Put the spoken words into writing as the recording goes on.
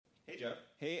Jeff.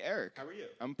 Hey, Eric. How are you?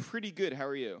 I'm pretty good. How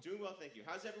are you? Doing well, thank you.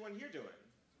 How's everyone here doing?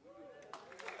 All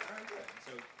right, good.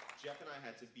 So Jeff and I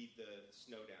had to beat the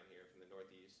snow down here from the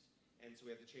Northeast, and so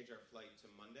we had to change our flight to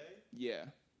Monday. Yeah.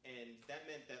 And that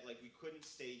meant that we couldn't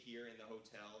stay here in the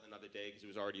hotel another day because it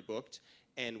was already booked,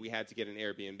 and we had to get an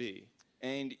Airbnb.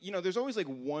 And, there's always,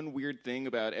 one weird thing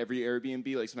about every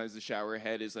Airbnb. Like, sometimes the shower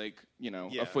head is, a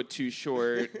foot too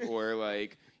short, or,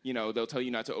 they'll tell you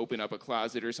not to open up a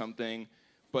closet or something.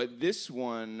 But this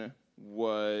one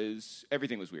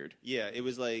everything was weird. Yeah, it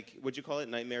was what'd you call it,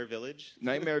 Nightmare Village?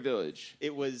 Nightmare Village.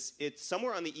 It's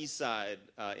somewhere on the east side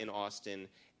in Austin,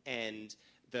 and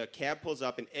the cab pulls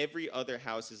up, and every other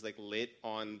house is, lit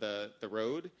on the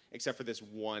road, except for this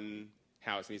one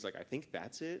house. And he's like, I think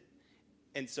that's it.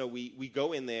 And so we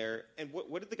go in there, and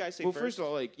what did the guy say first? Well, first of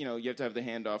all, you have to have the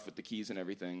handoff with the keys and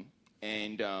everything.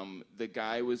 And the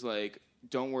guy was like,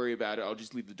 don't worry about it. I'll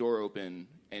just leave the door open,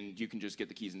 and you can just get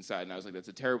the keys inside. And I was like, that's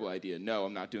a terrible idea. No,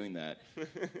 I'm not doing that.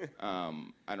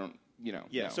 I don't,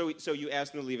 Yeah, no. So you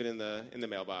asked him to leave it in the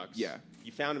mailbox. Yeah.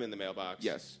 You found him in the mailbox.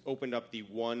 Yes. Opened up the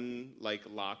one,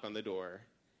 lock on the door.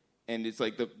 And it's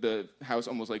the house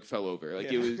almost, fell over.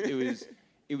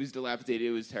 It was dilapidated.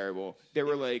 It was terrible. There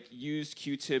were, used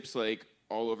Q-tips,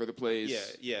 all over the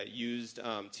place. Yeah, used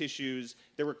tissues.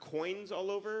 There were coins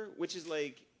all over, which is,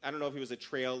 I don't know if it was a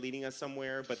trail leading us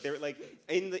somewhere, but there were,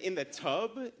 in the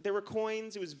tub, there were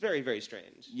coins. It was very, very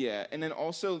strange. Yeah, and then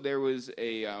also there was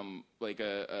a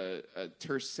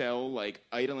Tercel,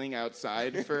 idling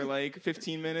outside for,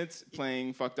 15 minutes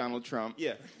playing Fuck Donald Trump.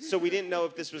 Yeah, so we didn't know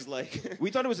if this was,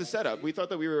 We thought it was a setup. We thought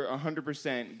that we were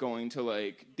 100% going to,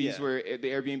 the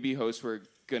Airbnb hosts were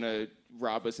going to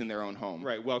rob us in their own home.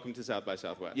 Right, welcome to South by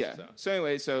Southwest. Yeah. So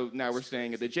anyway, now we're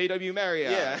staying at the JW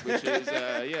Marriott, which is,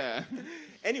 yeah.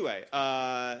 Anyway,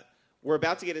 we're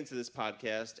about to get into this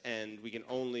podcast, and we can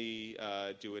only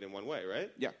do it in one way,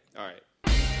 right? Yeah. All right.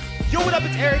 Yo, what up?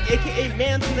 It's Eric, a.k.a.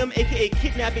 Mantonum, a.k.a.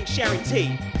 Kidnapping Sharon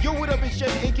Tate. Yo, what up? It's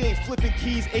Jeff, a.k.a. Flipping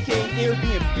Keys, a.k.a.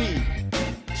 Airbnb.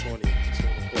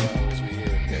 24 hours we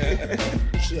here.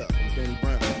 What's up? I'm Danny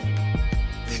Brown.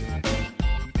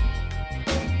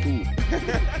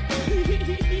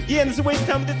 Yeah, and this is a waste of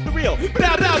time, but it's the real.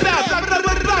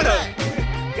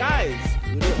 Guys,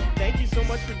 thank you so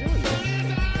much for doing this.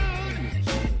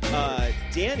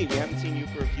 Danny, we haven't seen you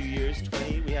for a few years.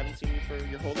 20, we haven't seen you for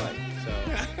your whole life. So,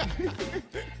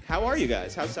 how are you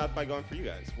guys? How's South by going for you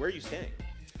guys? Where are you staying?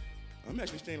 I'm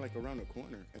actually staying around the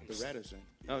corner at the Radisson.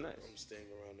 Oh, nice. I'm staying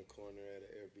around the corner at an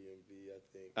Airbnb, I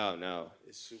think. Oh, no.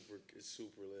 It's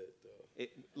super lit, though.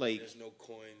 There's no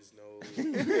coins, no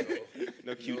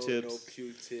Q-tips. No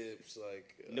Q-tips,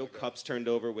 no cups turned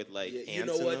over with ants you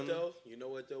know in what them. though? You know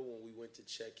what though? When we went to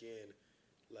check in,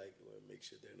 make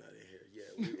sure they're not in here. Yeah,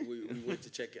 we went to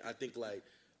check in. I think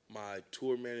my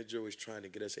tour manager was trying to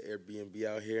get us an Airbnb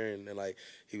out here, and then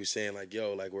he was saying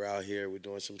yo, we're out here, we're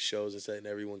doing some shows and stuff, and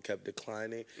everyone kept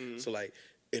declining. Mm-hmm. So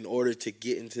in order to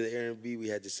get into the Airbnb, we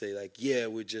had to say yeah,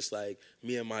 we're just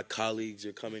me and my colleagues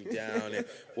are coming down and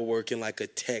we're working a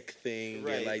tech thing,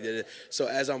 right. And so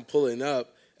as we're pulling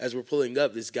up,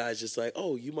 this guy's just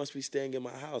oh, you must be staying in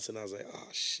my house, and I was oh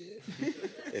shit.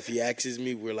 If he asks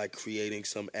me, we're creating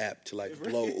some app to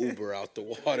blow Uber out the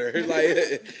water,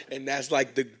 and that's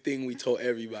the thing we told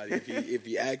everybody. If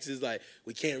he asks us,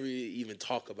 we can't really even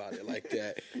talk about it like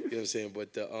that. You know what I'm saying?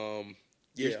 But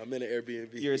yeah, I'm in an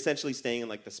Airbnb. You're essentially staying in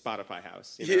the Spotify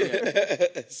house.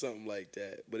 Yeah, something like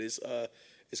that. But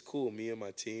it's cool. Me and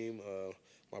my team.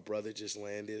 My brother just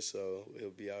landed, so he'll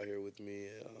be out here with me.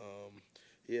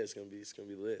 Yeah, it's gonna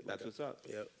be lit. That's what's up.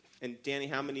 Yep. And Danny,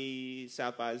 how many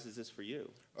South bys is this for you?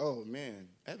 Oh man,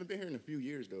 I haven't been here in a few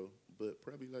years though, but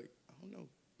probably I don't know.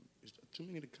 It's too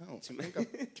many to count. I think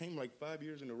I came 5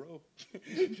 years in a row.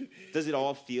 Does it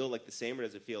all feel the same, or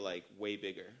does it feel way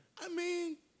bigger? I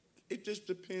mean, it just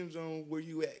depends on where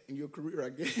you at in your career, I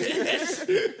guess.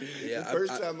 Yeah, the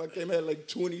first time I came, I had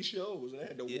 20 shows. I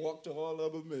had to walk to all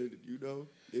of them, and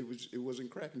it wasn't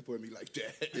cracking for me like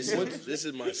that. This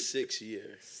is my 6th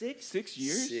year. 6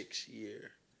 years? 6th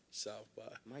year South by.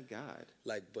 My God.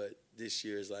 But this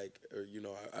year is I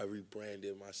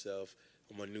rebranded myself.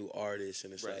 I'm a new artist,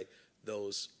 and it's right.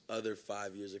 Those other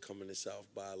 5 years of coming to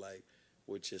South by,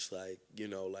 we're just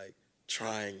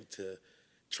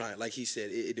trying, like he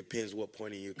said, it depends what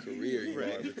point in your career you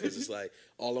right. are, because it's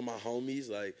all of my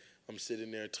homies, I'm sitting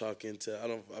there talking to,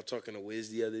 I'm talking to Wiz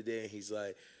the other day, and he's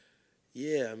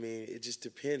yeah, I mean, it just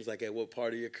depends, at what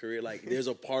part of your career, there's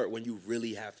a part when you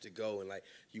really have to go, and,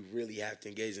 you really have to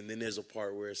engage, and then there's a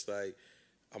part where it's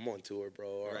I'm on tour, bro,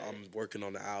 or right. I'm working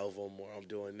on the album, or I'm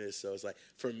doing this, so it's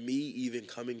for me, even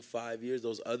coming 5 years,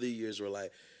 those other years were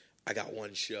I got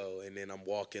one show, and then I'm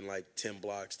walking like 10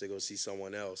 blocks to go see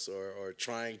someone else, or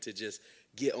trying to just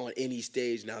get on any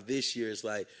stage. Now this year it's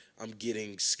like I'm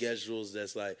getting schedules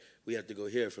that's like we have to go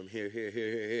here from here,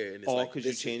 and it's all like because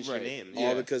you changed your name.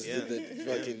 all because the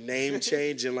fucking name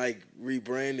change and like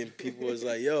rebranding. People was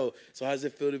like, "Yo, so how's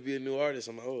it feel to be a new artist?"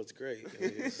 I'm like, "Oh, it's great."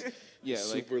 It's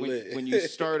super lit. When you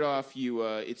start off,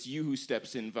 it's you who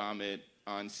steps in vomit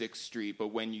on 6th Street, but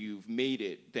when you've made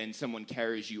it, then someone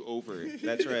carries you over.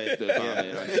 That's right. The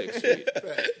vomit on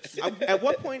 6th Street. At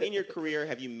what point in your career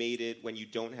have you made it when you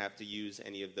don't have to use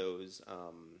any of those,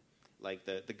 like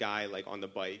the guy like on the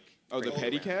bike? Oh, the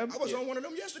pedicab? I was on one of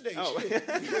them yesterday. Oh. Shit.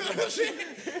 You know what I'm saying?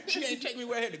 She ain't take me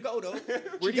where I had to go, though.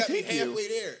 Where'd She got he me take you? halfway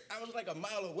there. I was like a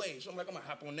mile away, so I'm like, I'm going to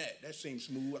hop on that. That seems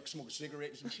smooth. I can smoke a cigarette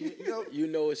and some shit, you know? You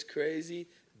know, it's crazy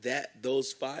that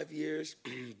those 5 years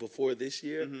before this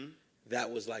year.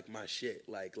 That was like my shit.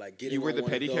 Like getting. You were on the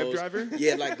one of pedicab those. driver?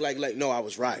 Yeah, like no, I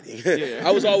was riding. Yeah.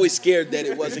 I was always scared that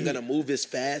it wasn't gonna move as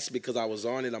fast because I was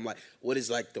on it. I'm like, what is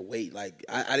like the weight? Like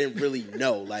I didn't really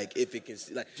know like if it can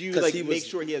like. Do you like make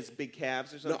sure he has big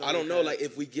calves or something? No, I don't know. Like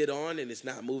if we get on and it's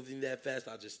not moving that fast,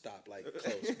 I'll just stop like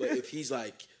close. But if he's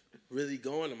like really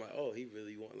going, I'm like, oh, he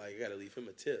really want. Like I gotta leave him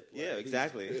a tip. Like, Yeah,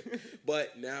 exactly.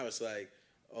 But now it's like.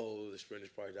 Oh, the Sprinter's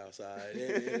parked outside.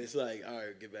 And it's like, all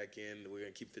right, get back in. We're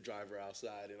going to keep the driver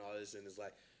outside and all this. And it's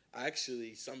like,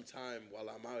 actually, sometime while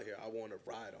I'm out here, I want to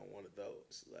ride on one of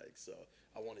those. Like, so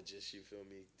I want to just, you feel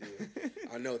me, do it.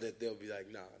 I know that they'll be like,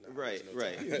 nah. Right, no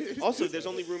right. time. Also, there's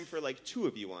only room for like 2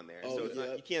 of you on there, so it's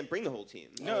not, you can't bring the whole team.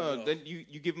 No, then you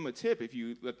give them a tip if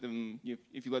you let them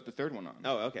if you let the third one on.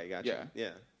 Oh, okay, gotcha.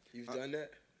 Yeah. You've done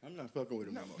that? I'm not fucking with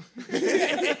him no more. Took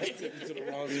me to the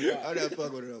wrong spot. I'm not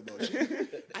fucking with him no more.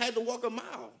 I had to walk a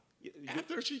mile.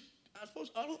 After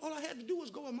all I had to do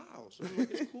was go a mile. So I'm like,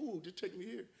 it's cool, just take me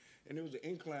here. And it was an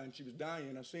incline. She was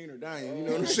dying. I seen her dying. You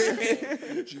know what I'm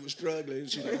saying? She was struggling.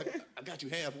 She's like, I got you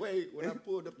halfway. When I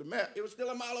pulled up the map, it was still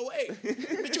a mile away.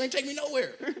 But you ain't take me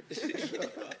nowhere.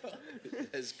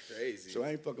 That's crazy. So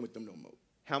I ain't fucking with them no more.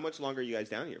 How much longer are you guys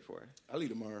down here for? I leave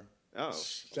tomorrow. Oh,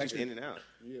 just actually- in and out.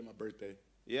 Yeah, my birthday.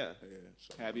 Yeah. Yeah.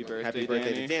 So Happy birthday, Happy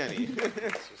birthday Danny. to Danny.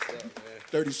 That's what's up, man.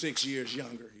 36 years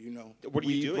younger, you know. What are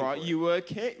you We doing? brought for you a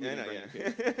cake. it? I know,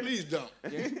 yeah. Please don't.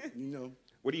 You know.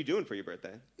 What are you doing for your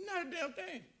birthday? Not a damn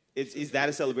thing. Is that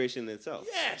a celebration in itself?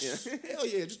 Yes. Hell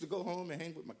yeah, just to go home and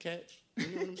hang with my cats. You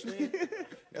know what I'm saying?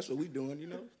 That's what we doing, you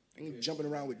know. Ain't jumping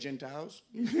around with Gentiles.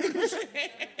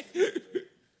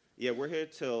 Yeah, we're here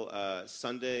till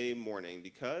Sunday morning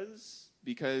because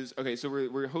Okay, so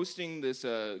we're hosting this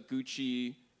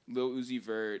Gucci, Lil Uzi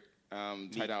Vert,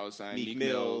 Ty Dolla $ign, Meek Meek Mill,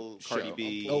 Mill Cardi show.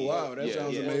 B. Oh, wow, that Yeah.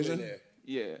 sounds Yeah. amazing. There.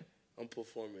 Yeah. I'm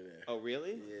performing there. Oh,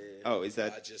 really? Yeah. Oh, is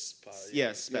that? I just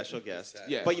Yeah, special guest.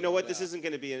 Yeah. But you know what? This isn't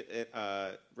going to be it's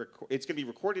going to be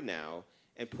recorded now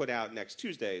and put out next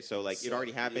Tuesday. So like it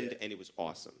already happened and it was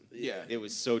awesome. Yeah. It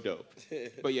was so dope.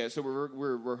 But yeah, so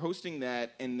we're hosting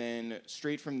that, and then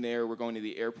straight from there, we're going to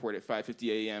the airport at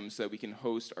 5:50 a.m. so that we can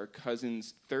host our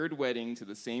cousin's 3rd wedding to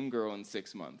the same girl in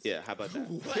 6 months. Yeah, how about that?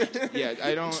 What? Yeah,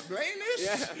 I don't. Explain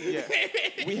this?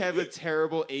 Yeah, we have a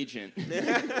terrible agent.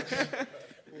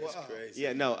 That's crazy.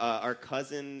 Yeah, no, our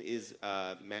cousin is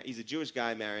he's a Jewish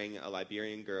guy marrying a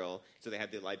Liberian girl. So they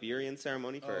had the Liberian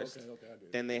ceremony first. Okay, I get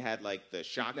it. Then they had like the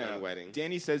shotgun wedding.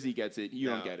 Danny says he gets it. You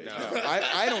No, don't get it. no. No,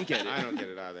 I don't get it. I don't get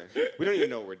it either. We don't even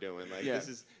know what we're doing. Like Yeah. this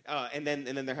is, and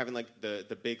then they're having like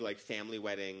the big like family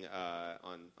wedding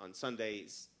on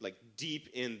Sundays, like deep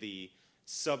in the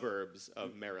suburbs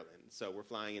of Maryland. So we're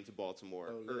flying into Baltimore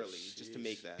early just to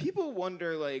make that. People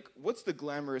wonder, like, what's the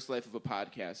glamorous life of a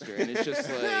podcaster? And it's just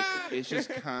like, it's just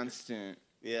constant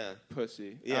Yeah.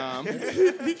 pussy. Yeah.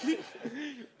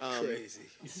 Crazy.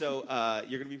 So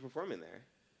you're gonna be performing there.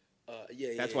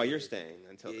 Yeah. That's why you're staying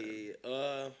until then.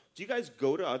 Yeah. Do you guys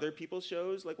go to other people's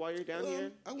shows like while you're down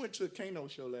here? I went to a Kano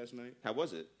show last night. How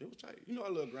was it? It was tight. You know I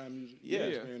love grime music. Yeah. I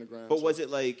was playing the grime, But so was it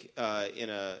like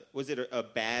was it a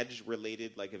badge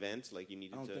related like event? Like you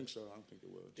needed I don't to think so. I don't think it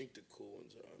was. I think the cool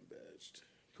ones are unbadged.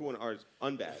 Who one are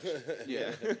unbadged?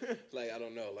 Yeah. Like I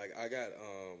don't know. Like I got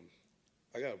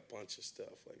a bunch of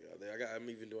stuff like that. I'm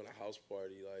even doing a house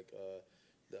party like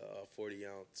the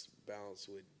 40-ounce bounce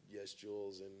with Yes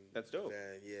Jules and That's dope.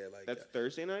 Van. Yeah, like That's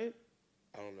Thursday night?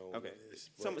 I don't know. Okay. When it is,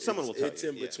 but Someone will tell It's you,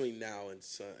 in yeah. between now and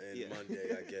Yeah.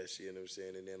 Monday, I guess. You know what I'm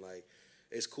saying? And then like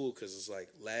it's cool because it's like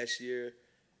last year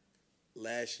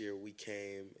we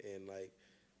came and like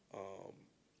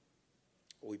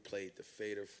we played the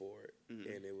Fader for it,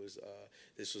 and it was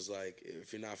this was like,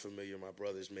 if you're not familiar, my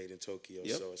brother's made in Tokyo,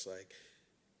 Yep. so it's like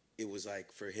it was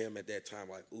like for him at that time,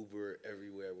 like Uber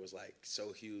everywhere was like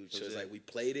so huge. So it's like we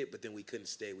played it, but then we couldn't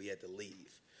stay. We had to leave.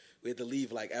 we had to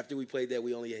leave. Like after we played that,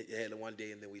 we only had one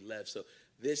day, and then we left. So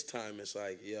this time it's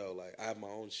like, yo, like I have my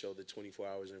own show, the 24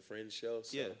 Hours in Friends show.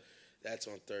 So that's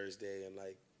on Thursday, and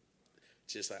like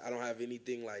just like I don't have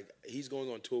anything. Like he's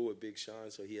going on tour with Big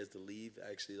Sean, so he has to leave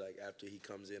actually. Like after he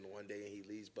comes in one day and he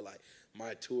leaves, but like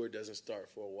my tour doesn't start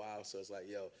for a while, so it's like,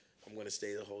 yo, I'm gonna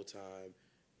stay the whole time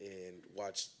and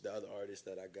watch the other artists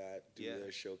that I got do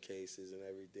their showcases and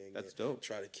everything. That's and dope.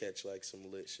 Try to catch like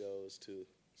some lit shows too.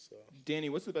 So Danny,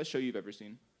 what's the best show you've ever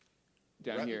seen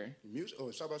down here? Music?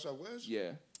 Oh, South by Southwest?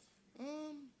 Yeah.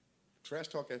 Trash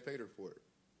Talk at Faderfort.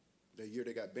 That year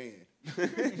they got banned.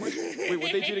 Wait,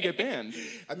 what they do to get banned?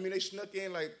 I mean, they snuck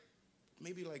in like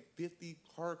maybe like 50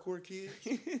 hardcore kids.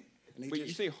 And Wait,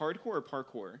 you say hardcore or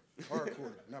parkour?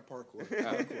 Hardcore, not parkour.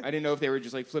 I didn't know if they were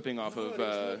just like flipping off of.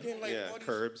 In, like,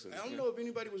 curbs. I don't know if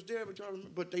anybody was there, but y'all remember.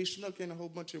 But they snuck in a whole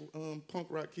bunch of punk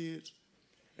rock kids,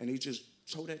 and they just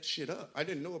tore that shit up. I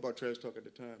didn't know about Trash Talk at the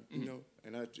time, you know,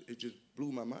 and it just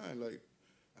blew my mind. Like,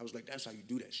 I was like, that's how you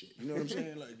do that shit. You know what I'm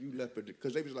saying? Like, you left it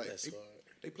because they was like,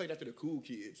 they played after the cool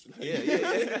kids. Like,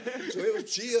 so it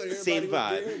was chill. Everybody Same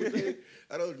vibe. Was there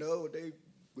I don't know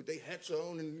with they hats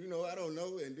on, and you know, I don't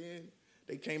know, and then.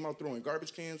 They came out throwing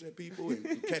garbage cans at people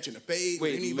and catching a fade.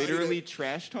 Wait, literally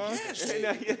trash talk? Yes.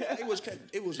 It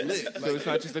was lit. So it's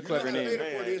not just a clever name.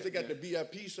 They got the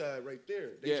VIP side right there.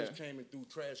 They just came and threw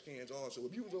trash cans on. So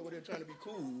if you was over there trying to be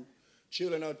cool,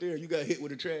 chilling out there, you got hit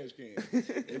with a trash can.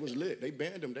 It was lit. They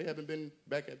banned them. They haven't been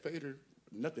back at Fader.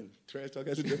 Nothing. Trash Talk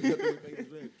hasn't done nothing with Fader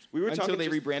since. Until they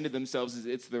rebranded themselves as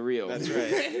It's The Real. That's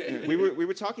right. we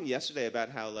were talking yesterday about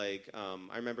how, like,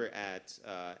 I remember at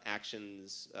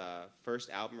Action's first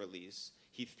album release,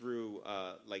 he threw,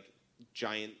 like,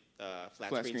 giant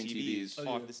flat screen TVs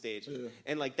off the stage. Yeah.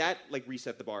 And, like, that, like,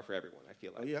 reset the bar for everyone, I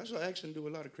feel like. Yeah, I saw Action do a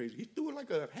lot of crazy. He threw like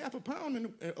a half a pound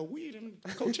in a weed in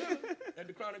Coachella. At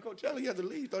the Crown in Coachella, he had to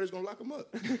leave. Thought he was going to lock him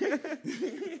up.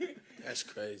 That's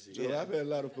crazy. Yeah, I've had a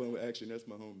lot of fun with Action. That's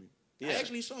my homie. Yeah. I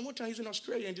actually saw him one time. He was in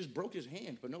Australia and just broke his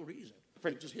hand for no reason.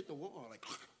 He just hit the wall. Like,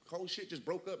 whole shit just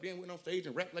broke up. Then went on stage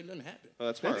and rapped like nothing happened. Oh,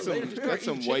 that's horrible. That's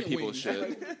some white people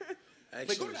shit.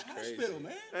 Like, go to the hospital,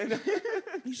 man. I know.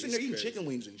 He's sitting there eating chicken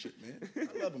wings and shit, man.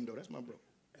 I love him, though. That's my bro.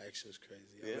 Action's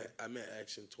crazy. Yeah. I met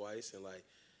Action twice, and, like,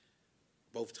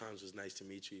 both times was nice to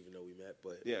meet you, even though we met.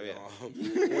 But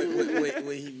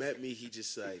when he met me, he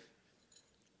just, like,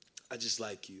 I just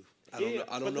like you.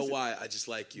 I don't know why. I just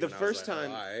like you. The first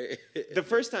time, the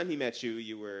first time he met you,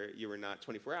 you were not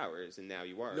 24 hours, and now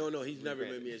you are. No, he's never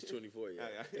met me as 24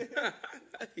 yet.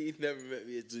 He's never met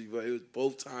me as 24. It was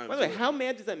both times. By the way, how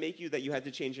mad does that make you that you had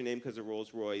to change your name because of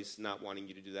Rolls Royce not wanting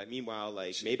you to do that? Meanwhile,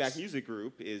 like Maybach Music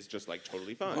Group is just like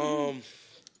totally fine.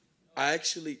 I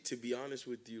actually, to be honest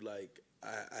with you, like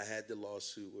I had the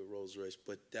lawsuit with Rolls Royce,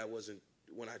 but that wasn't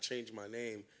when I changed my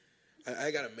name.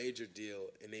 I got a major deal,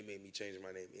 and they made me change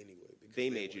my name anyway. They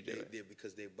made you do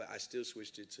it. But I still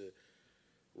switched it to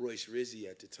Royce Rizzy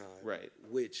at the time. Right.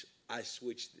 Which I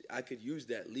switched. I could use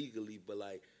that legally, but,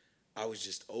 like, I was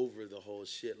just over the whole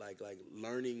shit. Like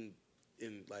learning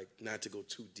in, like, not to go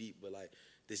too deep, but, like,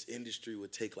 this industry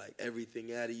would take, like,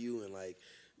 everything out of you. And, like,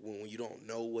 when you don't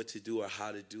know what to do or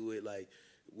how to do it, like,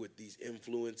 with these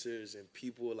influencers and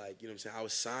people, like, you know what I'm saying? I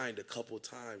was signed a couple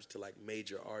times to, like,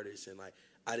 major artists, and, like,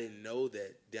 I didn't know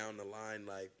that down the line,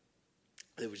 like,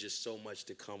 there was just so much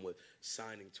to come with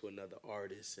signing to another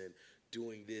artist and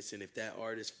doing this. And if that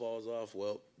artist falls off,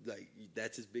 well, like,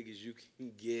 that's as big as you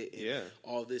can get. And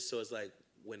all this. So it's like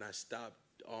when I stopped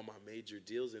all my major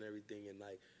deals and everything, and,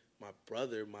 like, my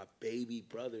baby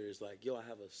brother is like, yo, I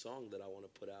have a song that I want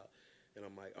to put out. And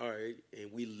I'm like, all right.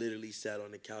 And we literally sat on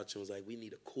the couch and was like, we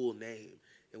need a cool name.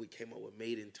 And we came up with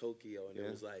Made in Tokyo. And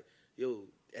it was like, yo,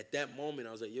 at that moment,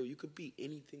 I was like, yo, you could be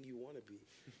anything you want to be.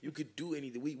 You could do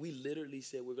anything. We literally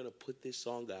said, we're going to put this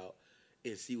song out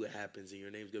and see what happens, and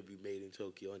your name's going to be Made in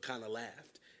Tokyo, and kind of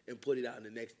laughed and put it out. And the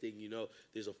next thing you know,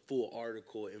 there's a full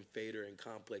article in Fader and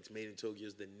Complex, Made in Tokyo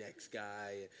is the next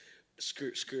guy, and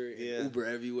skirt, and Uber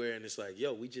everywhere. And it's like,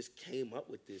 yo, we just came up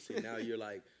with this, and now you're,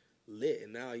 like, lit.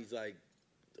 And now he's like,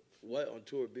 what, on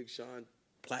tour with Big Sean,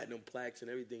 platinum plaques and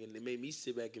everything. And it made me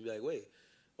sit back and be like, wait,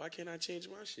 why can't I change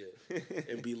my shit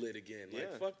and be lit again?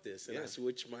 Like, fuck this. And I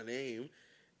switched my name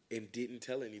and didn't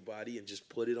tell anybody and just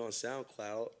put it on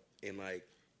SoundCloud, and, like,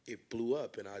 it blew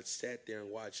up. And I sat there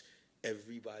and watched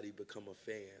everybody become a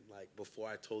fan, like, before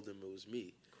I told them it was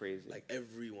me. Crazy. Like,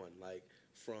 everyone, like,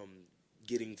 from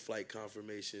getting flight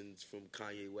confirmations from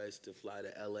Kanye West to fly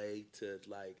to L.A. to,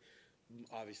 like,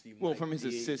 obviously. Well, Mike from his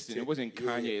did assistant, to- it wasn't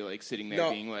Kanye like sitting there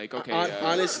No, being like, okay,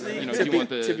 honestly, you know, to, do you be, want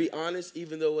the to be honest,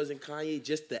 even though it wasn't Kanye,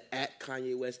 just the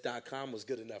 @KanyeWest.com was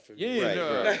good enough for me. yeah, Right,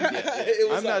 no, right. It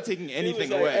was I'm not taking anything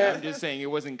like, away. I'm just saying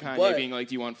it wasn't Kanye But being like,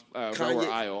 do you want row or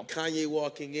aisle? Kanye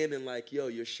walking in and like, yo,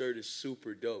 your shirt is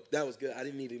super dope. That was good. I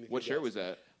didn't need anything. What shirt else. was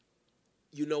that?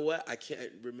 You know what? I can't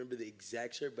remember the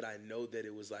exact shirt, but I know that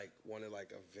it was like one of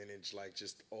like a vintage, like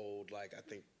just old, like I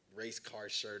think race car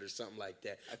shirt or something like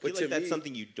that. I feel but like that's me,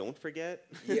 something you don't forget.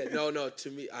 Yeah, no. To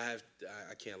me, I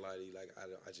can't lie to you. Like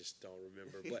I just don't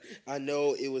remember. But I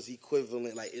know it was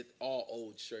equivalent. Like all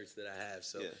old shirts that I have.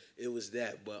 So it was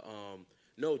that. But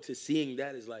no, to seeing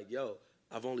that is like, yo,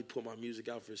 I've only put my music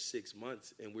out for 6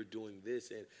 months, and we're doing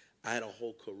this, and I had a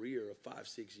whole career of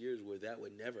 5-6 years where that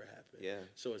would never happen. Yeah.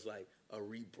 So it's like a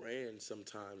rebrand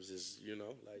sometimes is,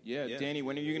 like. Yeah, Danny,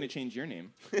 when are you going to change your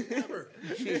name? Never.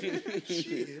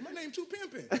 Shit, my name too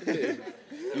pimping.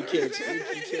 You can't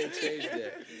change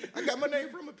that. I got my name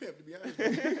from a pimp, to be honest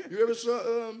with you. You ever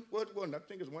saw, what one? I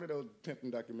think it's one of those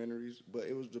pimping documentaries, but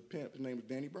it was the pimp. His name was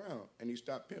Danny Brown, and he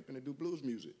stopped pimping to do blues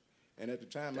music. And at the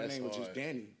time, my name was just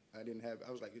Danny. I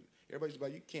was like, everybody's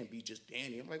like, you can't be just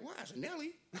Danny. I'm like, why? It's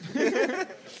Nelly. I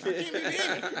can't be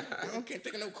Danny. I can't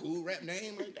think of no cool rap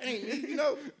name. Like, that ain't me,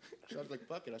 So I was like,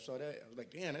 fuck it. I saw that. I was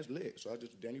like, damn, that's lit. So I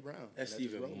just Danny Brown. That's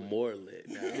even more lit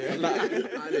now.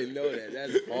 I didn't know that.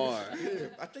 That's hard. Yeah,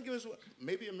 I think it was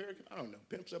maybe American. I don't know.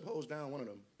 Pimps Up, Hoes Down, one of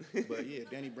them. But yeah,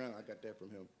 Danny Brown, I got that from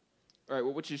him. All right,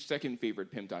 well, what's your second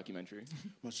favorite pimp documentary?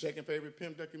 My second favorite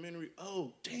pimp documentary?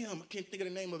 Oh, damn, I can't think of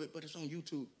the name of it, but it's on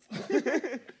YouTube.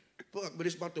 Fuck, but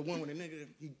it's about the one when the nigga,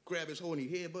 he grabbed his hoe and he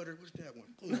headbutted. What's that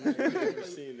one? I've never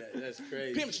seen that. That's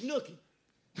crazy. Pimp Snooki.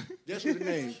 That's what the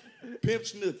name. Pimp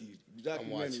Snooki. I'm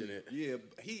watching it. Yeah,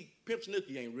 Pimp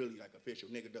Snooki ain't really like official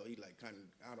nigga though. He like kind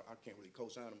of I can't really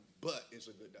co-sign him, but it's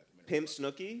a good documentary. Pimp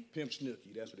Snooki? Pimp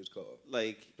Snooki, that's what it's called.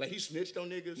 Like he snitched on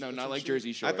niggas. No, or not some like shit.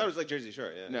 Jersey Shore. I thought it was like Jersey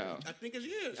Shore. Yeah. No, I think it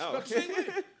is. Oh. About the same way.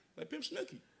 Like Pimp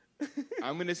Snooki.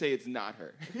 I'm gonna say it's not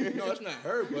her. No, it's not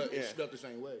her, but it's spelled the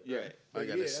same way. Yeah. Right. But I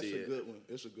gotta that's see a it. good one.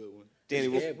 It's a good one. Danny,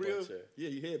 His well, head Real? butts her. Yeah,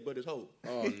 he headbutted hoe.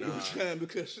 Oh, nah.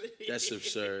 Because That's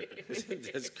absurd.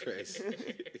 That's crazy.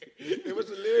 it was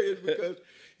hilarious because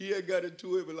he had got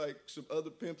into it with like some other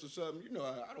pimps or something.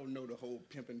 I don't know the whole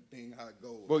pimping thing, how it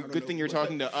goes. Well, I don't good know, thing you're but-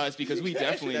 talking to us because we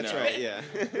definitely that's know. right. Yeah.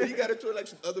 He got into it like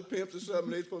some other pimps or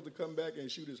something. They supposed to come back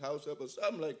and shoot his house up or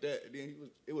something like that. And then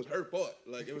it was her fault.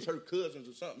 Like it was her cousins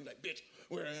or something. He's like, bitch,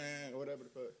 or whatever the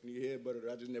fuck. And he headbutted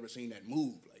her. I just never seen that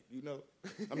move. Like,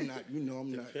 I'm not,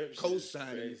 I'm not pimp shit is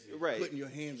co-signing crazy. Right. putting your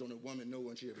hands on a woman. No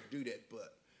one should ever do that.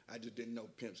 But I just didn't know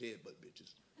pimps headbutt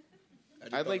bitches.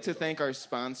 I'd like to thank our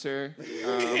sponsor, Pimp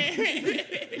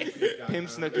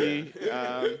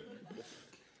Snooki.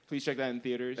 Please check that in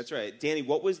theaters. That's right. Danny,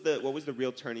 what was the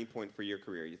real turning point for your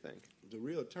career, you think? The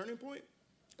real turning point?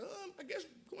 I guess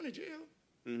going to jail.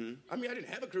 Mm-hmm. I mean, I didn't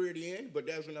have a career at the end, but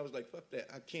that's when I was like, fuck that.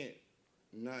 I can't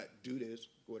not do this.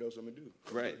 What else I'm going to do?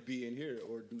 Right. Be in here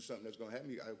or do something that's going to have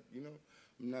me. I'm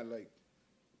not like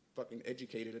fucking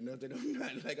educated or nothing. I'm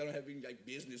not like, I don't have any like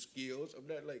business skills. I'm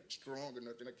not like strong or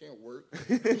nothing. I can't work.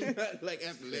 I'm not like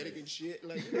athletic and shit.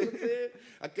 Like, you know what I'm saying?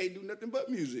 I can't do nothing but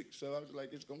music. So I was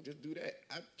like, it's going to just do that.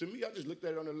 To me, I just looked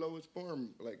at it on the lowest form.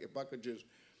 Like, if I could just,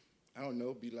 I don't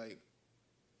know, be like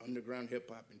underground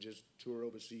hip hop and just tour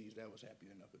overseas, that was happy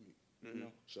enough for me. Mm-hmm.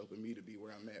 So for me to be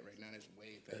where I'm at right now, that's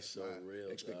way past so my real,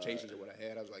 expectations of what I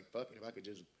had. I was like, fuck it, if I could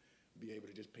just be able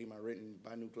to just pay my rent and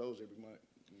buy new clothes every month.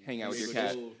 Hang out with Be your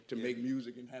able cat. to make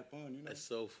music and have fun, That's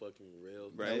so fucking real.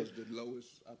 Right. That was the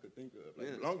lowest I could think of.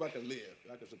 Like, as long as I can live,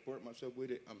 I can support myself with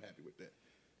it, I'm happy with that.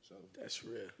 So That's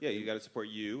real. Yeah, you got to support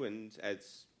you and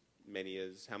as many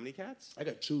as how many cats? I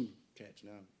got 2 cats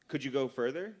now. Could you go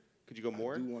further? Could you go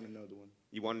more? I do want another one.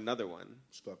 You want another one?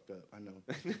 It's fucked up. I know.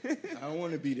 I don't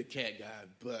want to be the cat guy,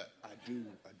 but I do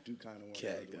kind of want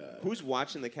Cat another one. guy. Who's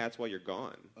watching the cats while you're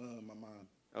gone? My mom.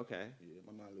 Okay. Yeah,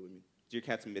 my mom live with me. Do your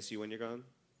cats miss you when you're gone?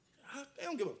 They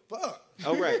don't give a fuck.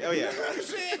 Oh, right. Oh, yeah. You know what I'm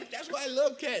saying? That's why I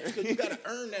love cats, because you got to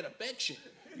earn that affection.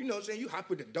 You know what I'm saying? You hop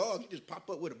with the dog, he just pop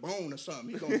up with a bone or something.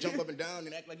 He's going to jump up and down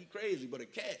and act like he crazy. But a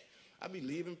cat, I be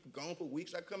leaving, gone for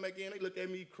weeks. I come back in, they look at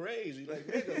me crazy. Like,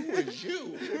 nigga, who is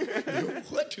you?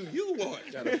 What do you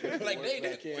want? Like,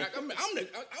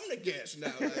 I'm the guest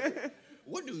now. Like,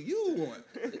 what do you want?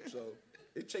 So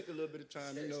it take a little bit of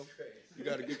time, You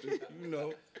got to get the,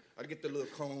 I get the little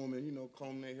comb and,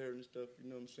 comb their hair and stuff, you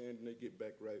know what I'm saying? And they get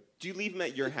back right. Do you leave them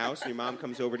at your house and your mom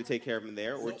comes over to take care of them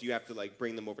there, or do you have to, like,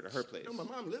 bring them over to her place? No, my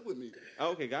mom lived with me.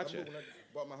 Oh, okay, gotcha. When I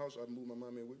bought my house, I moved my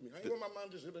mom in with me. I ain't want my mom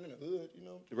just living in the hood,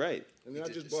 Right. And then I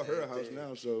did just the bought her a same house thing.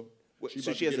 now, so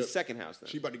So she has a second house then?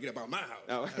 She about to get up out my house.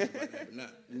 Oh. That's about to happen now.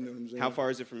 You know what I'm saying? How far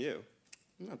is it from you?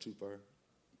 Not too far,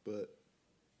 but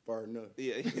far enough.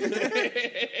 Yeah.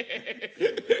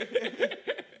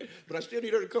 But I still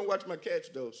need her to come watch my cats,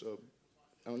 though, so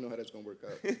I don't know how that's going to work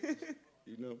out.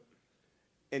 You know?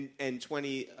 And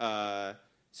 20,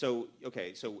 so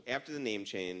after the name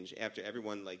change, after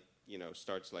everyone, like, you know,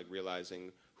 starts, like,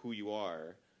 realizing who you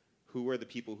are, who were the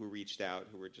people who reached out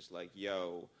who were just like,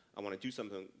 yo, I want to do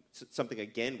something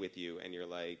again with you, and you're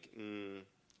like, I'm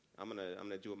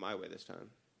gonna do it my way this time.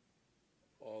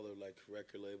 All the like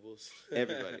record labels.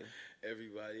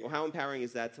 Everybody. Well, how empowering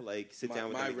is that to like sit down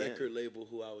with them again? My record label,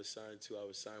 who I was signed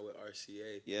with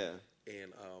RCA. Yeah.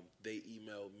 And they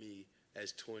emailed me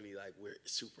as 20, like, we're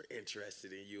super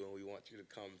interested in you and we want you to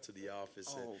come to the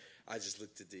office. And I just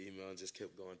looked at the email and just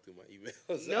kept going through my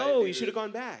emails. No, you should have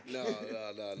gone back. No.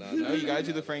 No, you gotta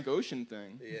do the Frank Ocean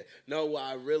thing. Yeah. No, well,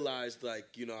 I realized,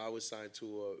 like, you know, I was signed to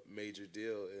a major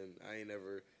deal and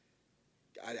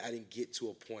I didn't get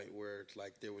to a point where,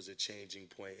 like, there was a changing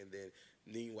point. And then,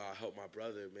 meanwhile, I helped my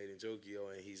brother, Made in Tokyo,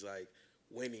 and he's, like,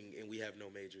 winning and we have no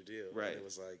major deal. Right. And it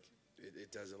was like,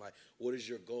 it doesn't, like, what is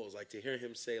your goals? Like, to hear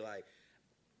him say, like,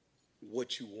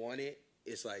 what you wanted,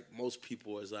 it's like most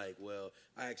people is like, well,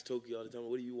 I ask Tokyo all the time,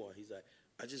 what do you want? He's like,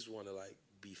 I just want to like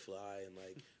be fly and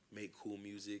like make cool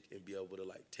music and be able to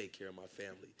like take care of my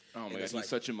family. Oh my God, he's like,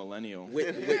 such a millennial. And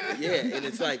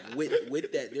it's like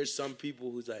with that, there's some people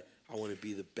who's like, I want to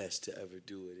be the best to ever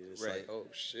do it, and it's like, oh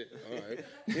shit, all right,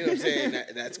 you know what I'm saying?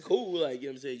 That's cool, like, you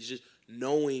know what I'm saying? It's just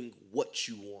knowing what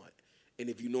you want,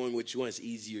 and if you're knowing what you want, it's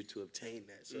easier to obtain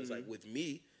that. So it's like with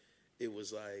me, it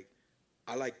was like,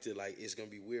 I like to, like, it's going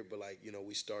to be weird, but, like, you know,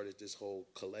 we started this whole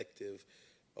collective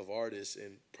of artists,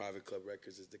 and Private Club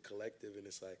Records is the collective, and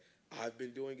it's like, I've been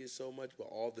doing it so much, but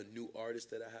all the new artists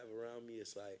that I have around me,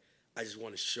 it's like, I just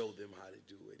want to show them how to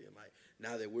do it. And, like,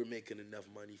 now that we're making enough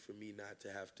money for me not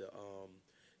to have to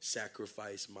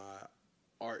sacrifice my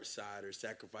art side or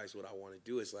sacrifice what I want to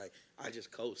do, it's like, I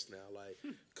just coast now. Like,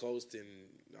 coast, and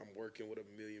I'm working with 1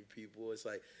 million people. It's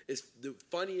like, it's the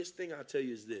funniest thing I'll tell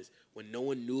you is this. When no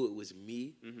one knew it was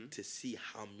me, to see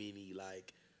how many,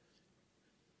 like,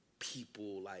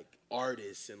 people, like,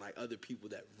 artists and, like, other people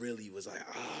that really was like,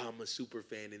 I'm a super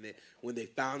fan. And then when they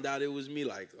found out it was me,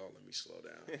 like, oh, let me slow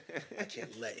down. I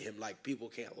can't let him, like,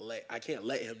 I can't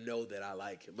let him know that I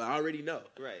like him. But I already know.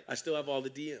 Right. I still have all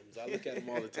the DMs. I look at them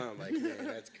all the time like, man,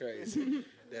 that's crazy.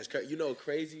 That's crazy. You know, a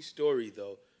crazy story,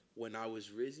 though. When I was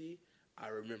Rizzy, I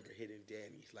remember hitting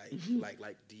Danny,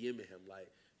 like DMing him,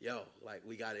 like, yo, like,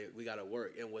 we gotta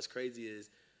work. And what's crazy is,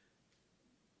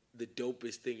 the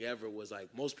dopest thing ever was, like,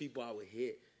 most people I would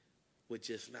hit would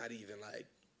just not even, like,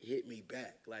 hit me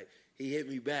back. Like, he hit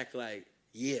me back like,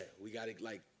 yeah, we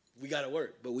gotta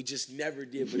work. But we just never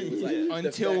did. But it was like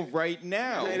until right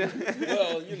now.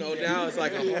 Well, you know, now it's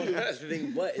like a whole other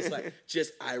thing. But it's like,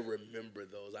 just, I remember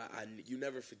those. You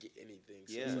never forget anything.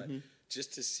 So it's like,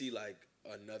 just to see, like,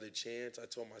 another chance, I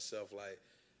told myself, like,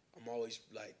 I'm always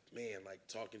like, man, like,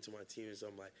 talking to my team and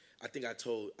something, like, I think I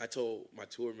told my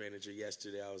tour manager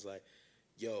yesterday, I was like,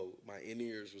 yo, my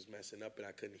in-ears was messing up and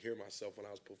I couldn't hear myself when I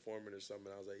was performing or something.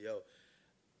 I was like, yo,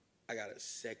 I got a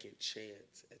second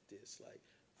chance at this. Like,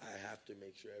 I have to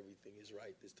make sure everything is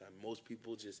right this time. Most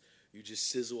people you just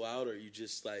sizzle out, or you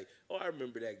just like, oh, I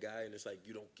remember that guy, and it's like,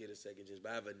 you don't get a second chance.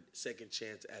 But I have a second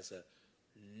chance as a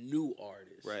new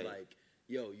artist. Right. Like,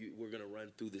 yo, we're going to run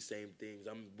through the same things.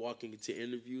 I'm walking into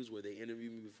interviews where they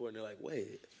interviewed me before, and they're like,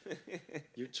 wait,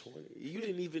 you're 20. You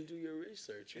didn't even do your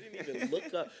research. You didn't even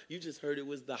look up. You just heard it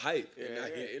was the hype, and now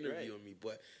you're interviewing me.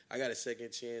 But I got a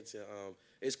second chance, and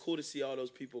it's cool to see all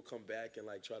those people come back and,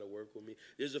 like, try to work with me.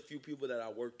 There's a few people that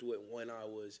I worked with when I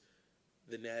was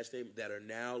the Nash name that are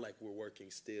now, like, we're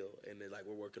working still, and then, like,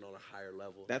 we're working on a higher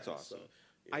level. That's now, awesome. So,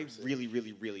 I really,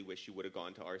 really, really wish you would have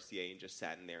gone to RCA and just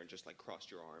sat in there and just, like,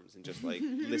 crossed your arms and just, like,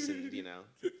 listened, you know?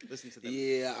 Listen to them.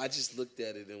 Yeah, I just looked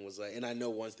at it and was like, and I know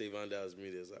once they found out it was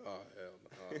me, they was like, oh, hell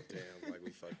no. Oh, damn, like,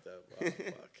 we fucked up. Oh,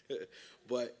 fuck.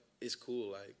 But it's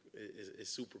cool. Like,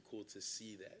 it's super cool to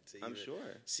see that. To I'm sure.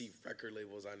 See record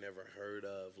labels I never heard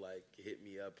of, like, hit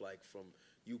me up, like, from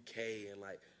UK and,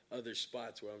 like, other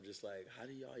spots where I'm just like, how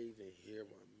do y'all even hear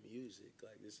my music?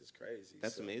 Like, this is crazy.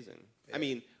 That's amazing. Yeah. I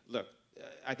mean, look,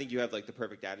 I think you have, like, the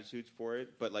perfect attitude for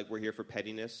it, but, like, we're here for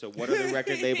pettiness. So what other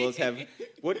record labels have?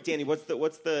 Danny? What's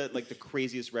the like the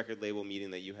craziest record label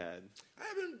meeting that you had? I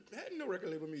haven't had no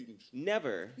record label meetings.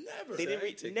 Never. Never. They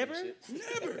didn't. Never.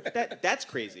 Never. That's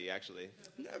crazy, actually.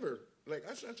 Never. Like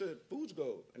I signed to Foods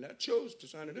Gold, and I chose to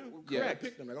sign to them. Yeah. I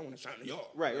picked them. Like I want to sign to y'all.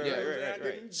 Right.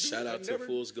 Shout out to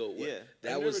Fool's Gold. Yeah.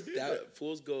 That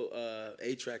Fool's Gold.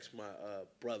 A-Track's my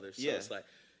brother, so it's like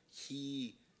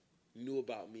he knew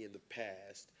about me in the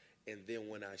past, and then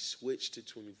when I switched to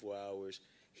 24 Hours,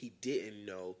 he didn't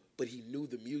know, but he knew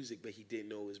the music, but he didn't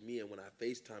know it was me. And when I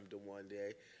FaceTimed him one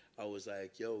day, I was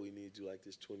like, "Yo, we need to do like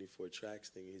this 24 tracks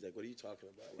thing." And he's like, "What are you talking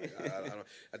about?" Like, I don't.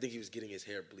 I think he was getting his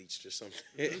hair bleached or something.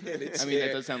 I mean,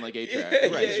 that does sound like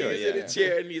A-Track. Right, yeah, sure, in a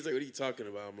chair, and he's like, "What are you talking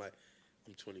about?" I'm like,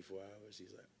 "I'm 24 Hours."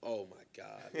 He's like, "Oh my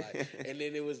god!" Like, and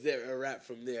then it was a wrap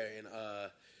from there. And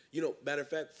matter of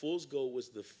fact, Fool's Gold was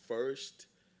the first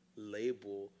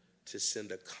label to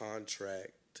send a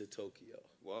contract to Tokyo.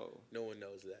 Whoa! No one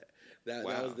knows that. That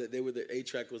was the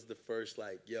A-Track was the first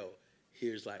like, yo,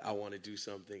 here's like I want to do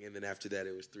something, and then after that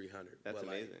it was 300. That's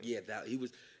amazing. That he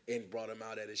was and brought him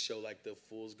out at a show like the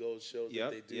Fool's Gold shows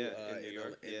that they do in New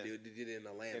York. and they did it in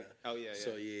Atlanta.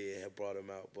 So have brought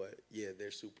him out, but they're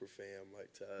super fam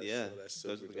like to us. Yeah, so that's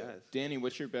super those are the guys. Danny,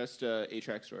 what's your best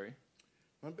A-Track story?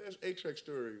 My best A-Track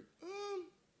story.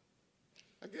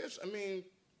 I guess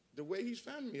the way he's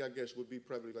found me, I guess, would be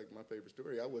probably like my favorite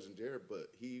story. I wasn't there, but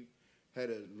he had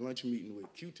a lunch meeting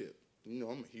with Q-Tip. You know,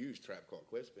 I'm a huge Trap Called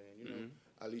Quest fan. You know,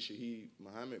 Ali Shaheed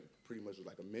Muhammad pretty much was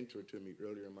like a mentor to me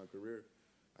earlier in my career.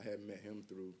 I had met him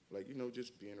through, like, you know,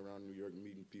 just being around New York and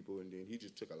meeting people, and then he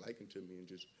just took a liking to me and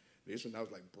just, this when I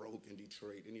was like broke in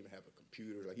Detroit, didn't even have a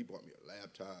computer. Like, he bought me a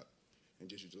laptop and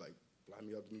just used to like fly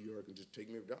me up to New York and just take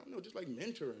me, I don't know, just like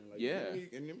mentoring. Like,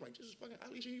 and then like, this is fucking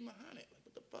Ali Shaheed Muhammad. Like,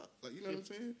 what the fuck? Like, you know what I'm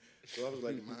saying? So I was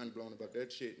like mind blown about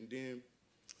that shit. And then,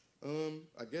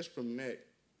 I guess from that,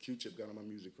 Q-Tip got on my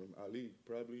music from Ali,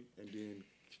 probably, and then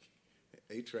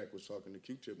A-Track was talking to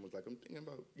Q-Tip and was like, I'm thinking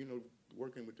about, you know,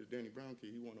 working with this Danny Brown kid.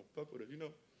 He want to fuck with us, you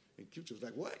know? And Q-Tip was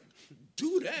like, what?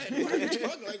 Do that? Why are you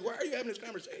talking? Like, why are you having this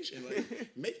conversation? Like,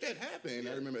 make that happen. And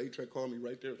I remember A-Track called me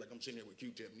right there. It was like, I'm sitting here with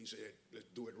Q-Tip, and he said, let's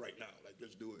do it right now. Like,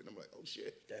 let's do it. And I'm like, oh,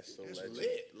 shit. That's legend.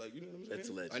 Lit. Like, you know what I'm saying? That's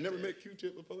legend. I never met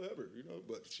Q-Tip before ever, you know?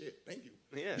 But shit, thank you.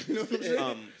 Yeah. You know what I'm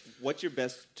saying? What's your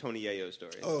best Tony Yayo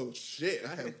story? Oh, shit.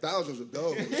 I have thousands of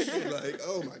those. Like,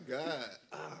 oh, my God.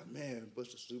 Ah, man.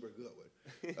 What's a super good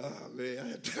one? Oh, man. I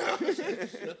had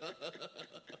thousands.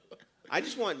 I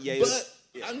just want Yayo.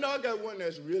 But I know I got one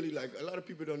that's really, like, a lot of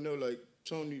people don't know, like,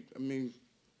 Tony,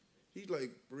 he's,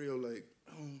 like, real, like,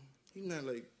 he's not,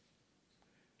 like,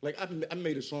 I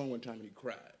made a song one time and he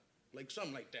cried. Like,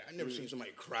 something like that. I never seen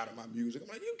somebody cry to my music. I'm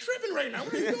like, you tripping right now.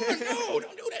 What are you doing? No,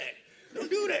 don't do that. Don't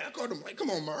do that. I called him like, come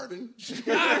on, Marvin. You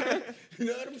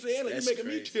know what I'm saying? Like, That's you're making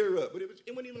crazy. me tear up. But it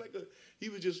wasn't even like he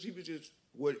was just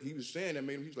what he was saying that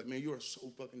made him, he was like, man, you are so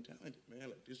fucking talented, man.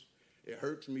 Like, this, it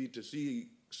hurts me to see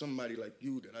somebody like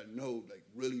you that I know, like,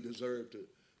 really deserve to,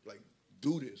 like,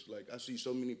 do this. Like, I see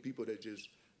so many people that just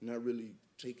not really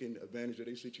taking advantage of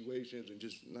their situations and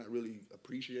just not really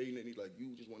appreciating it. He's like,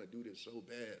 you just want to do this so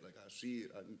bad. Like, I see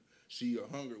it. I see your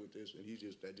hunger with this. And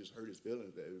that just hurt his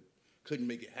feelings that it couldn't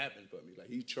make it happen for me. Like,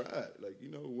 he tried. Like,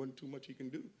 you know, it wasn't too much he can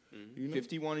do. You know?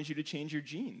 50 wanted you to change your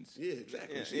jeans. Yeah,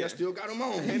 exactly. Yeah, see, I still got them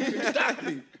on. He didn't stop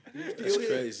me. That's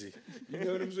crazy. You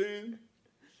know what I'm saying?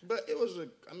 But it was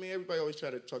everybody always try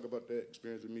to talk about that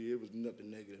experience with me. It was nothing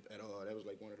negative at all. That was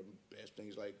like one of the best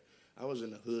things. Like, I was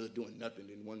in the hood doing nothing,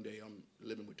 and one day I'm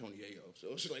living with Tony Yayo. So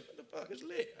it's like, what the fuck? It's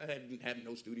lit. I didn't have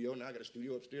no studio. Now I got a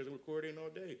studio upstairs and recording all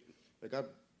day. Like,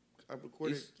 I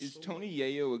recorded. Is Tony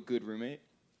Yayo a good roommate?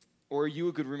 Or are you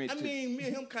a good roommate too? Me and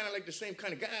him kind of like the same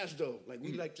kind of guys, though. Like,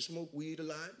 we like to smoke weed a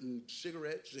lot and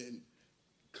cigarettes and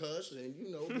cuss and, you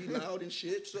know, be loud and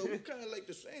shit. So we kind of like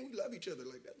the same. We love each other.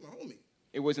 Like, that's my homie.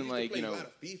 It wasn't we used like, to play you know. a lot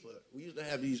of FIFA. We used to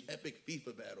have these epic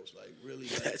FIFA battles, like, really.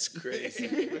 Like, That's crazy.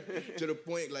 to the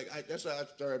point, like, that's how I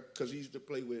started, because he used to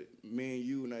play with Man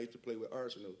U, and I used to play with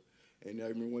Arsenal. And I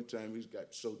remember one time he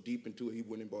got so deep into it, he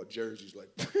went and bought jerseys. Like,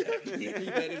 he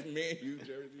had his Man U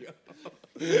jersey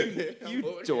on. You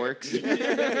dorks.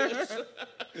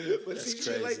 But That's see, shit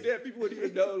crazy. like that, people wouldn't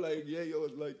even know, like, Yayo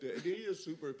was like that. And then he's a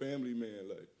super family man,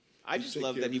 like. I he just take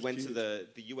love care that of he his went to kids.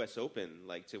 the U.S. Open,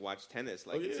 like, to watch tennis,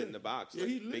 like, Oh, and sit yeah. in the box. Yeah,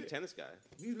 Like, he big lit. tennis guy.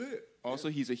 He lit. Also,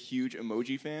 he's a huge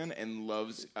emoji fan and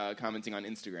loves commenting on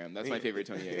Instagram. That's my favorite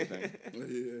Tony Yayo thing.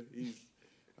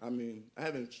 Yeah, I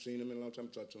haven't seen him in a long time.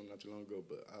 I talked to him not too long ago,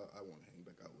 but I want to hang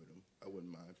back out with him. I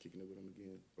wouldn't mind kicking it with him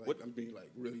again. Like, What- I'm being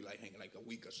like really like hanging like a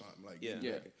week or something. Like, Yeah.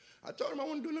 you know, like, I told him I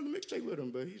want to do another mixtape with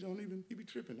him, but he be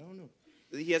tripping. I don't know.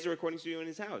 He has a recording studio in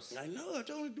his house. I know. I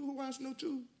told him to do Who Wants to Know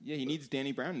too. Yeah, he needs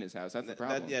Danny Brown in his house. That's the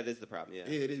problem. That is the problem, yeah.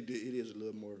 Yeah, it is a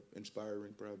little more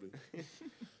inspiring, probably.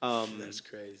 That's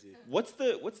crazy. What's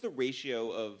the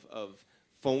ratio of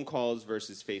phone calls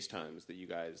versus FaceTimes that you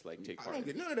guys like take part in? I don't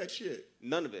get none of that shit.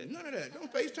 None of it? None of that.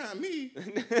 Don't FaceTime me.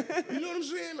 You know what I'm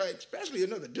saying? Like, especially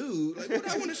another dude. Like, what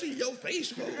I want to see your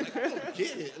face for? Like, I don't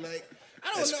get it. Like,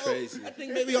 I don't know. Crazy. I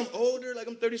think maybe I'm older. Like,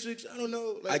 I'm 36. I don't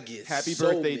know. Like, I get Happy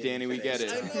so birthday, many Danny. We get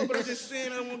it. I know, but I'm just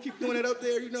saying I don't want to keep doing it up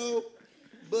there, you know.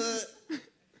 But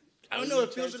I don't know.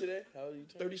 It feels today. How old are you?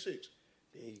 36.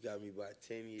 Yeah, you got me by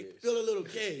 10 years. Feel a little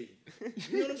gay.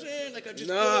 You know what I'm saying? Like I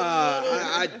just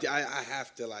I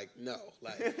have to like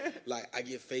I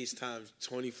get FaceTimes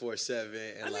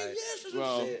 24/7 and I mean, like yes, that's what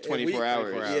I'm saying. 24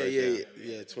 hours.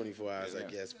 Yeah, 24 hours I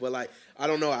guess. But like I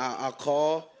don't know. I'll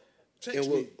call. Text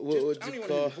and me. What I would don't you even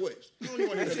call? want to hear your voice. I don't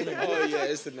even want to hear that. Oh yeah,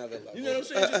 it's another level. You know what I'm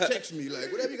saying? Just text me.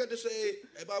 Like whatever you got to say.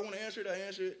 If I want to answer it, I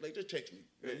answer it. Like just text me.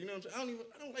 Like, you know what I'm saying?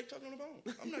 I don't like talking on the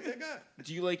phone. I'm not that guy.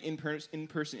 Do you like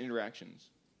in-person interactions?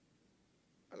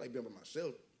 I like being by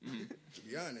myself. To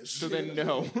be honest. So then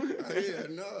no. Yeah,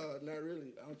 no, not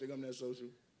really. I don't think I'm that social.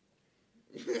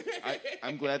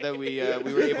 I'm glad that we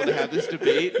were able to have this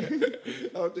debate.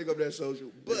 I don't think I'm that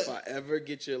social. But if I ever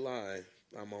get your line,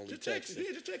 I'm only just texting. text me.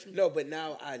 Yeah, just text me. No, but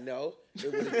now I know.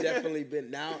 It would have definitely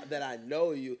been, now that I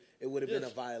know you, it would have been a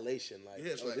violation. Like,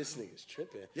 Yes, like, this nigga's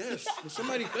tripping. Yes. When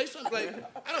somebody FaceTime, like,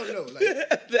 I don't know. Like,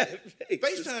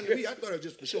 FaceTime to me, I thought it was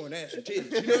just for showing ass and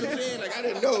titties. You know what I'm saying? Like, I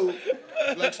didn't know.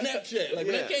 Like, Snapchat. Like,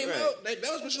 when that came out, like,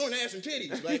 that was for showing ass and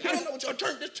titties. Like, I don't know what y'all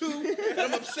turned this to, and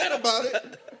I'm upset about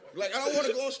it. Like, I don't want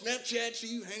to go on Snapchat,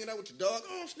 see you hanging out with your dog.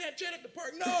 Oh, Snapchat at the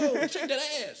park. No, check that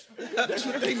ass. That's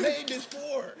what they made this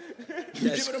for. You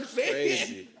get what I'm saying?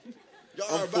 Crazy.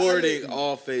 Y'all I'm forwarding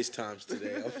all FaceTimes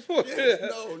today.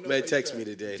 No Man, text FaceTime. me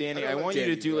today. Danny, I want you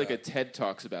to do like a TED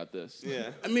Talks about this.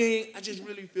 Yeah. I mean, I just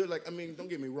really feel like, don't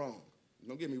get me wrong.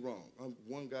 Don't get me wrong. I'm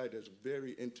one guy that's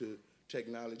very into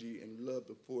technology and love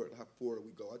how forward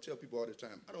we go. I tell people all the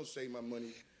time, I don't save my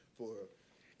money for,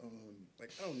 I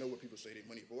don't know what people say their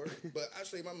money for, but I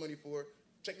save my money for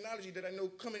technology that I know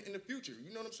coming in the future.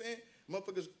 You know what I'm saying?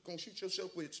 Motherfuckers gonna shoot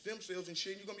yourself with stem cells and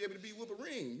shit, and you're gonna be able to be with a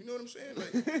ring. You know what I'm saying?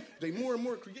 Like, they more and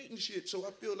more creating shit, so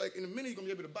I feel like in a minute you're gonna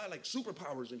be able to buy like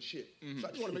superpowers and shit. So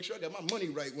I just wanna make sure I got my money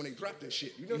right when they drop that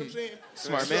shit. You know what I'm saying?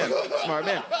 Smart man. Smart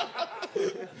man.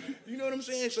 You know what I'm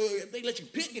saying? So if they let you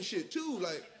pick and shit too,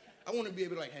 like, I want to be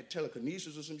able to like have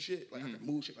telekinesis or some shit. Like I can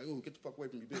move shit. Like, oh, get the fuck away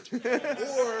from me, bitch.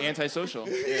 Or Antisocial.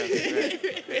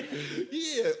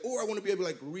 yeah. Or I want to be able to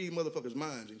like read motherfuckers'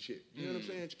 minds and shit. You know what I'm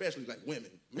saying? Especially like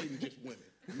women. Maybe just women.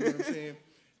 You know what I'm saying?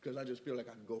 Because I just feel like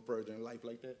I can go further in life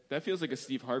like that. That feels like a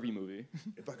Steve Harvey movie.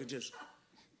 If I could just.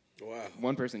 Wow.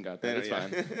 One person got that. It's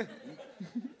fine.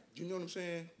 You know what I'm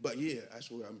saying? But yeah, I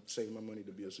swear I'm saving my money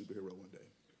to be a superhero one day.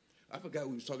 I forgot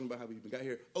we was talking about how we even got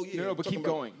here. Oh yeah. No, but keep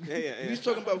going. Yeah. He's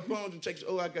talking about phones and texts.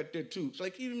 Oh, I got that too. It's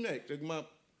like even that. Like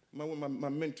my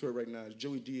mentor right now is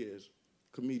Joey Diaz,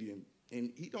 comedian,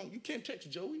 and you can't text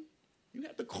Joey. You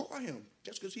have to call him.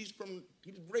 Just because he was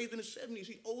raised in the 70s.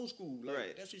 He's old school. Like,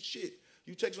 right. That's his shit.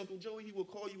 You text Uncle Joey, he will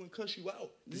call you and cuss you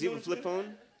out. Does he have a flip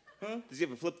phone? Huh? Does he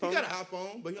have a flip phone? He got an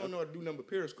iPhone, but he don't know how to do nothing but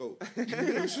Periscope. You know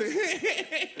what I'm saying?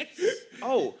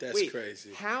 Oh, that's wait.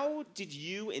 Crazy. How did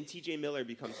you and TJ Miller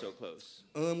become so close?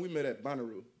 We met at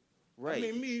Bonnaroo. Right.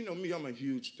 I mean, me, I'm a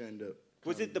huge stand-up.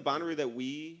 Was it the Bonnaroo that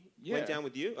we went down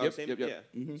with you? Yep, same. yep. Yeah.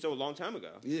 Mm-hmm. So a long time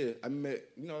ago. Yeah, I met,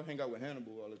 I hang out with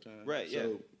Hannibal all the time. Right, yeah.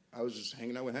 So I was just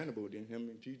hanging out with Hannibal, then him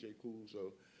and TJ cool,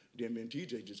 so then me and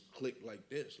TJ just clicked like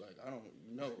this. Like, I don't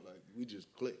know, like, we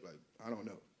just clicked, like, I don't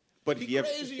know. But He's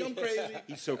crazy, I'm crazy.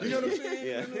 He's so crazy. You know what I'm saying?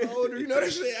 Yeah. A little older, you know what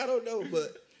I'm saying? I don't know,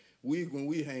 but when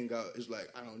we hang out, it's like,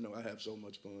 I don't know, I have so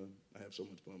much fun. I have so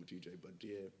much fun with TJ, but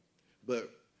yeah. But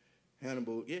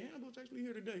Hannibal's actually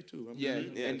here today, too.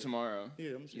 And tomorrow. Yeah,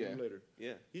 I'm going to see him later.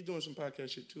 Yeah. He's doing some podcast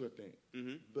shit, too, I think.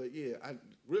 Mm-hmm. But yeah, I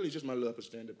really just my love for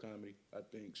stand-up comedy, I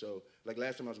think. So, like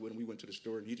last time I was with him, we went to the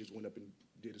store, and he just went up and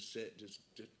did a set, just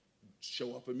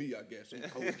show up for me, I guess. And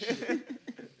holy shit.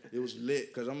 It was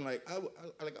lit, because I'm like, I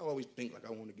always think like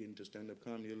I want to get into stand-up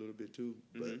comedy a little bit, too.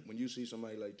 But when you see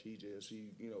somebody like TJ or see,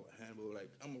 Hannibal,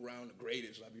 like, I'm around the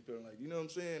greatest, I be feeling like, you know what I'm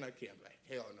saying? I can't, like,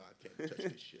 hell no, I can't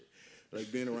touch this shit. Like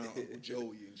being around Uncle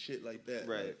Joey and shit like that.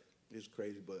 Right. Like, it's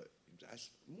crazy, but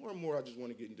more and more I just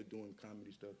want to get into doing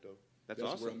comedy stuff, though. That's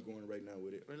awesome. where I'm going right now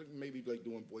with it. Or maybe like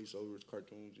doing voiceovers,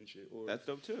 cartoons and shit. Or that's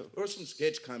dope too. Or some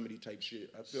sketch comedy type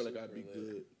shit. I feel like I'd be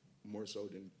good more so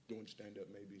than doing stand-up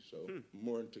maybe. So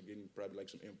more into getting probably like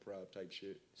some improv type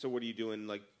shit. So what are you doing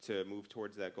like to move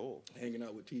towards that goal? Hanging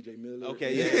out with TJ Miller.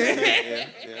 Okay, yeah.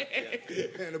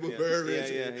 Hannibal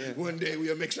Burris. Yeah. One day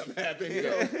we'll make something happen,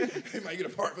 He might get a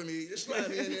part for me. Just slide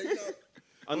me in there,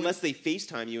 Unless they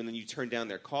FaceTime you and then you turn down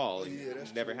their call.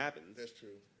 It never happens. That's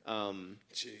true.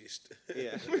 Jeez.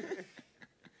 Yeah. Yeah,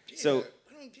 So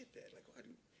I don't get that. Like,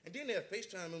 and then they'll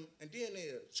FaceTime them, and then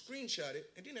they'll screenshot it,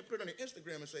 and then they put it on their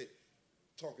Instagram and say,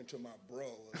 talking to my bro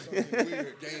or something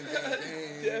weird, game.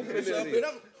 Definitely. And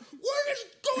what is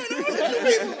going on with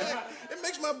you people? Like, it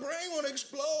makes my brain want to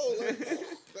explode.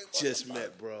 Like, Just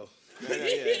met, bro. what are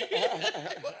you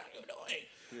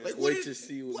doing? Like, Wait to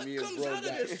see what me and comes bro out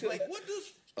got. of this? Like, what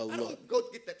does... A I look. don't go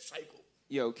get that cycle.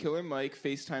 Yo, Killer Mike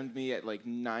FaceTimed me at like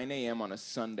 9 a.m. on a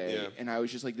Sunday, Yeah. and I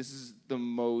was just like, this is the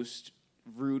most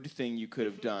rude thing you could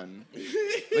have done.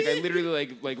 Like, I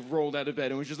literally like rolled out of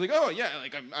bed and was just like, oh yeah,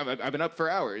 like I've been up for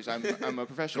hours. I'm a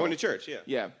professional. Going to church, yeah.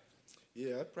 Yeah.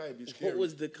 Yeah, I'd probably be scared. What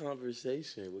was the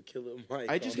conversation with Killer Mike?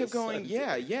 I just on kept a going,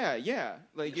 Sunday? yeah.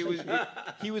 Like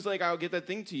he was like, I'll get that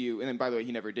thing to you. And then, by the way,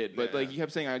 he never did. But like, he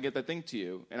kept saying, I'll get that thing to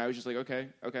you. And I was just like, okay.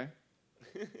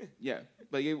 Yeah.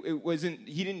 Like it wasn't,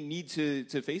 he didn't need to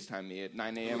FaceTime me at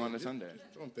 9 a.m. on a Sunday.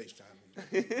 Don't FaceTime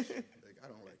me. Like, I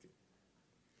don't like it.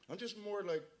 I'm just more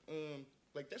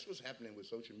like that's what's happening with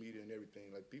social media and everything.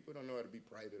 Like, people don't know how to be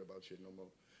private about shit no more.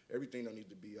 Everything don't need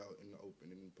to be out in the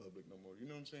open and in public no more. You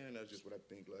know what I'm saying? That's just what I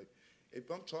think. Like, if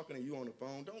I'm talking to you on the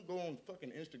phone, don't go on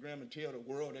fucking Instagram and tell the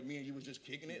world that me and you was just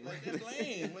kicking it. Like, that's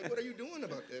lame. Like, what are you doing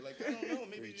about that? Like, I don't know.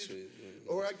 Maybe just,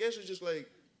 or I guess it's just like,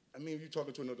 I mean, if you're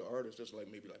talking to another artist, that's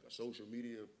like maybe like a social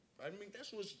media. I mean,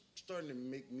 that's what's starting to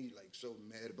make me like so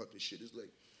mad about this shit. It's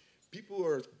like people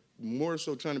are more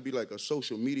so trying to be like a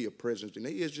social media presence than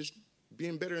they is just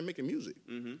being better at making music.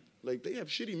 Mm-hmm. Like, they have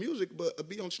shitty music, but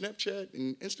be on Snapchat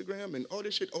and Instagram and all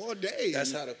this shit all day.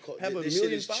 That's how the have a this shit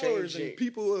million is followers changing. and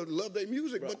people love their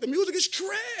music, but the music is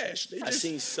trash. They I just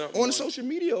seen something on social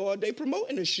media all day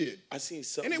promoting this shit. I seen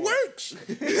something. And it on- works.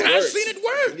 I've seen it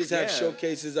work. We just have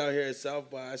showcases out here at South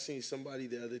by. I seen somebody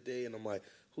the other day, and I'm like,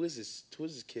 who is this? Who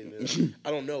is this kid? And I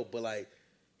don't know, but like,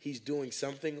 he's doing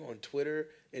something on Twitter,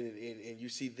 and you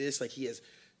see this, like, he has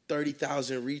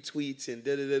 30,000 retweets and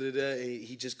and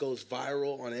he just goes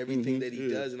viral on everything that he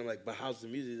does, and I'm like, but how's the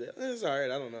music? He's like, it's all right,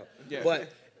 I don't know. Yeah.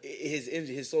 But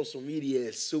his social media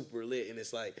is super lit, and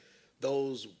it's like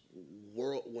those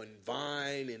when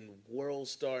Vine and World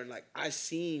Star, and like, I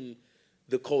seen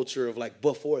the culture of like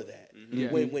before that,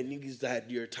 when you used to have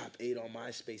your top 8 on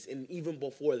MySpace, and even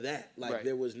before that, like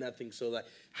there was nothing. So like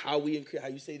how you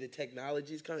say the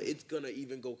technology is coming, it's gonna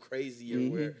even go crazier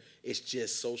where it's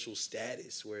just social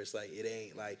status, where it's like it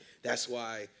ain't like, that's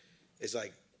why it's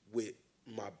like with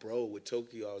my bro with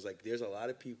Tokyo, I was like, there's a lot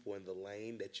of people in the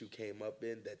lane that you came up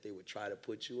in that they would try to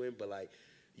put you in, but like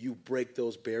you break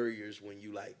those barriers when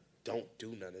you like don't do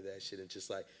none of that shit and just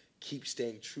like keep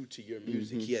staying true to your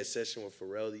music. He had a session with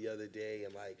Pharrell the other day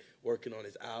and like working on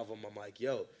his album. I'm like,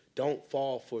 yo, don't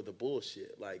fall for the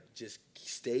bullshit. Like, just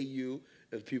stay you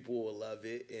and people will love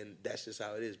it, and that's just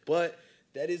how it is. But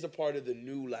that is a part of the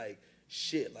new like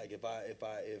shit. Like, if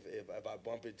I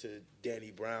bump into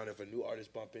Danny Brown, if a new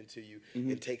artist bump into you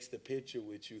and takes the picture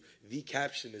with you, the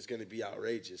caption is gonna be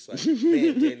outrageous. Like,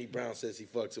 man, Danny Brown says he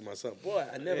fucks with my son. Boy,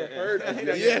 I never heard of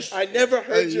you. Yes. I never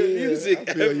heard your music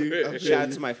I feel you. ever. Shout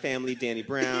out to my family, Danny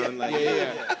Brown. Like,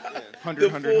 Yeah. The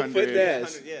 100, full 100.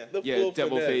 finesse. Yeah. The Yeah, full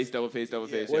double finesse.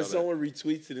 face. When yeah, someone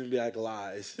retweets it and be like,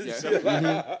 lies.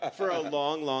 Yeah. For a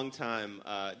long time,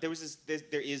 there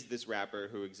is this rapper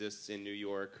who exists in New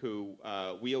York who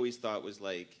we always thought was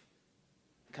like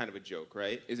kind of a joke,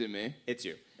 right? Is it me? It's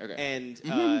you. Okay. And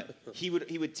he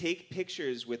would take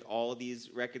pictures with all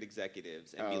these record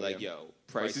executives and be like, yeah. "Yo,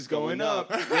 Price is going up."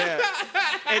 Yeah.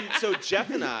 And so Jeff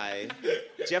and I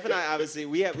obviously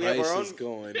we have Price our own. is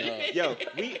going up. Yo,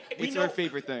 we It's know our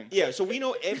favorite thing. Yeah, so we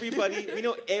know everybody. We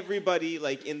know everybody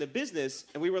like in the business,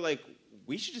 and we were like,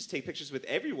 we should just take pictures with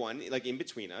everyone like in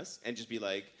between us and just be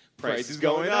like, price is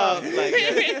going up. Like,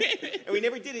 and we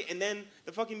never did it. And then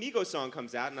the fucking Migos song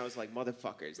comes out, and I was like,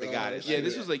 motherfuckers, they got it. Yeah,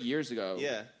 this was like years ago.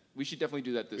 Yeah. We should definitely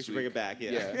do that this We should week. bring it back,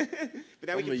 yeah. Yeah. But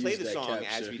now I'm we gonna can play use the that song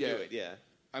capture. as we Yeah. do it, yeah.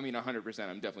 I mean, 100%.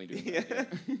 I'm definitely doing that.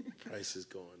 Yeah. Price is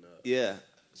going up. Yeah.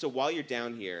 So while you're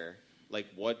down here, like,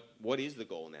 what is the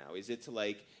goal now? Is it to,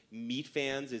 like, meet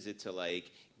fans? Is it to, like,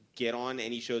 get on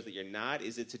any shows that you're not?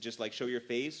 Is it to just, like, show your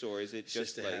face? Or is it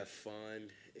just to like... have fun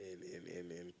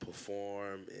and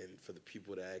perform, and for the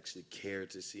people that actually care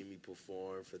to see me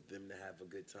perform, for them to have a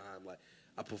good time. Like,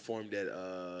 I performed at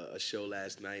a show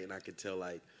last night, and I could tell,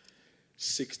 like,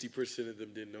 60% of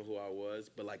them didn't know who I was,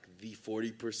 but like the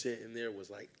 40% in there was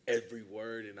like every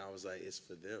word, and I was like, it's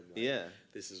for them. Like, Yeah.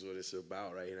 This is what it's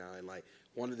about right now. And like,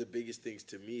 one of the biggest things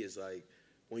to me is like,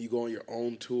 when you go on your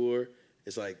own tour,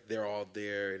 it's like they're all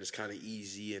there and it's kind of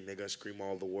easy and they're gonna scream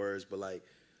all the words, but like,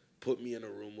 put me in a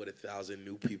room with 1,000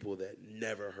 new people that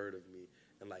never heard of me,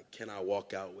 And like, can I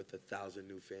walk out with 1,000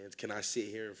 new fans? Can I sit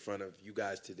here in front of you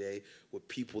guys today with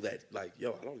people that like,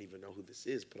 yo, I don't even know who this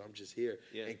is, but I'm just here.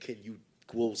 Yeah. And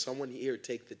will someone here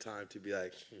take the time to be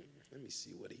like, let me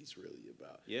see what he's really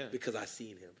about? Yeah. Because I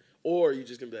seen him. Or you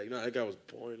just gonna be like, no, that guy was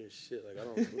boring as shit. Like, I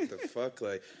don't know what the fuck.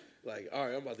 Like, all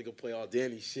right, I'm about to go play all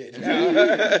Danny shit. No,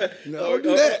 don't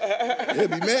do that. They'll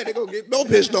be mad. They're gonna get no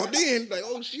pissed off then. Like,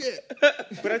 oh shit.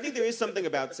 But I think there is something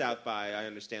about South by, I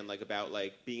understand, like about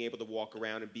like being able to walk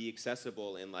around and be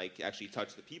accessible and like actually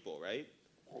touch the people, right?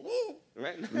 Whoa.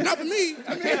 Right? Not with me.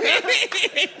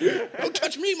 Don't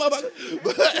touch me, motherfucker.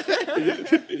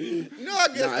 No,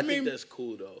 I think that's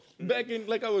cool though. Back in,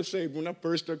 like I was saying, when I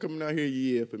first started coming out here,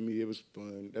 yeah, for me it was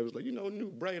fun. That was like,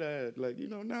 new bright eyed. Like,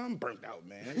 now I'm burnt out,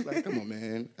 man. Like, come on,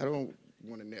 man. I don't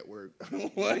want to network. I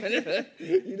don't want to,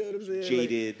 you know what I'm saying?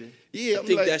 Jaded. Like, yeah, I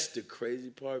think that's the crazy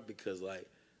part because like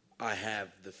I have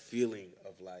the feeling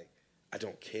of like I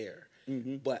don't care,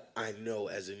 but I know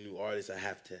as a new artist I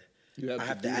have to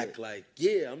act like,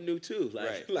 yeah, I'm new too.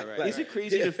 Like, right. Is it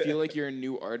crazy to feel like you're a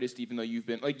new artist even though you've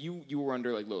been like you were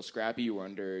under like Lil Scrappy, you were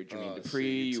under Jermaine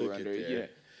Dupri, you were under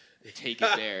take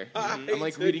it there. I'm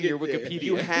like reading your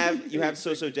Wikipedia. You have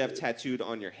So Def tattooed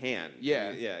on your hand.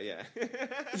 Yeah.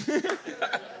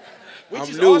 Which I'm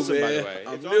is new, awesome, man. by the way.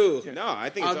 I'm new. Awesome. No, I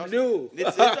think it's awesome. New.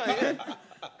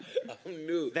 I'm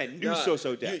new. That new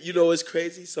So Def. You know what's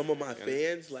crazy? Some of my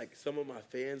fans, like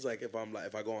if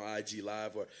I go on IG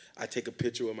Live or I take a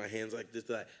picture with my hands like this,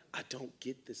 like I don't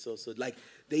get this so like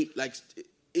they like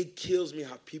it kills me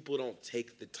how people don't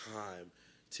take the time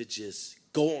to just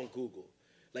go on Google.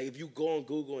 Like if you go on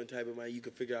Google and type in you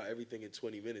can figure out everything in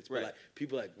 20 minutes. But like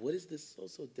people are like, what is this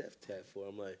So Def tat for?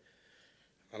 I'm like,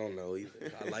 I don't know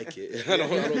either. I like it. I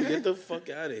don't get the fuck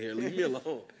out of here. Leave me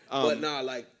alone. But nah,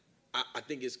 like I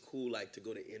think it's cool, like, to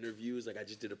go to interviews. Like, I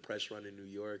just did a press run in New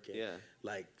York, and,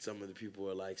 like, some of the people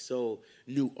were like, so,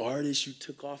 new artists you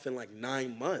took off in, like,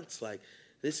 9 months. Like,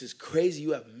 this is crazy.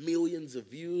 You have millions of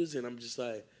views. And I'm just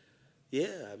like,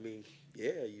 yeah, I mean,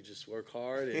 yeah, you just work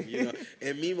hard. And,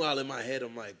 and meanwhile, in my head,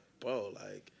 I'm like, bro,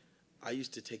 like, I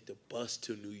used to take the bus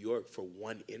to New York for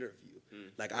one interview.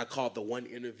 Like, I called the one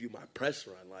interview my press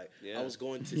run. Like, I was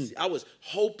going to see, I was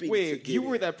hoping to get you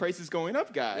were that price is going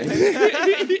up guy.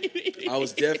 I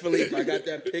was definitely, if I got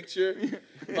that picture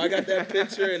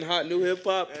in Hot New Hip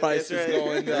Hop, price is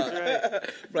going up.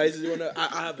 Price is going up.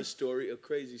 I have a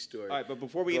crazy story. All right, but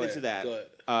before we get into that,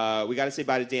 we got to say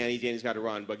bye to Danny. Danny's got to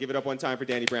run, but give it up one time for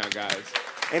Danny Brown, guys.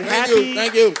 And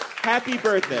thank you. Happy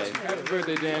birthday. Happy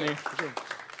birthday, Danny.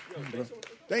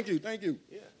 Thank you.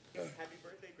 Yeah. Happy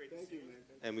birthday. Great to see you.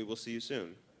 And we will see you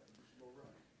soon.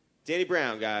 Danny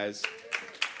Brown, guys.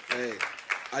 Hey,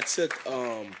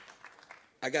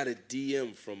 I got a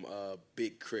DM from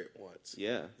Big Crit once.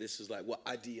 Yeah. This was like,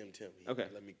 I DM'd him.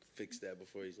 Let me fix that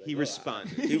before he's like. He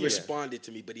responded. He responded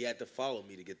to me, but he had to follow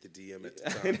me to get the DM at the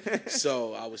time.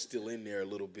 So I was still in there a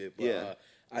little bit. But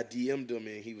I DM'd him,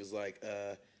 and he was like,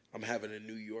 I'm having a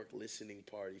New York listening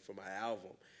party for my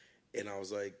album. And I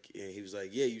was like, and he was like,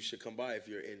 yeah, you should come by if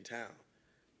you're in town.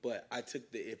 But I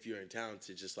took the if you're in town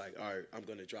to just like, all right, I'm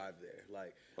going to drive there.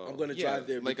 Like, I'm going to drive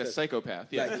there. Like a psychopath.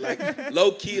 Yeah. Like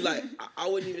low key, like, I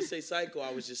wouldn't even say psycho.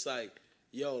 I was just like,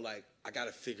 yo, like, I got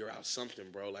to figure out something,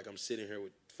 bro. Like, I'm sitting here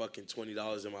with fucking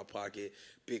 $20 in my pocket.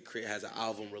 Big Crit has an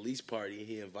album release party, and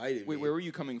he invited me. Wait, where were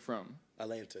you coming from?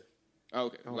 Atlanta. Oh,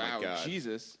 okay. Oh, wow.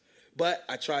 Jesus. But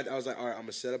I was like, all right, I'm going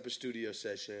to set up a studio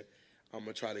session. I'm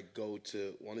going to try to go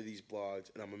to one of these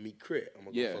blogs, and I'm going to meet Crit. I'm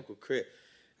going to go fuck with Crit.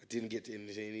 I didn't get to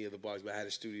any of the blogs, but I had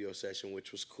a studio session,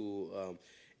 which was cool.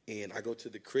 And I go to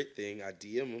the Crit thing. I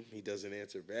DM him. He doesn't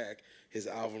answer back. His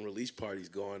album release party's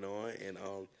going on, and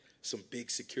some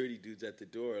big security dudes at the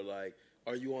door are like,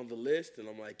 are you on the list? And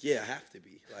I'm like, yeah, I have to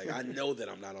be. Like, I know that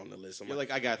I'm not on the list. You're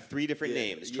like, I got 3 different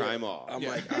names. Try them all. I'm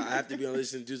like, I have to be on the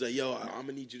list. And dude's like, yo, I'm going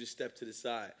to need you to step to the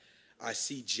side. I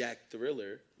see Jack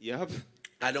Thriller. Yep.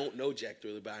 I don't know Jack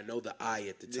Thriller, but I know the I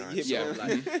at the time. So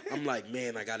I'm like,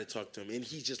 man, I got to talk to him. And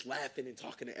he's just laughing and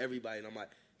talking to everybody. And I'm like,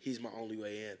 he's my only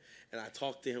way in. And I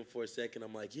talked to him for a second.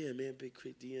 I'm like, yeah, man, Big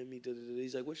Crit DM me. Da, da, da.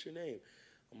 He's like, what's your name?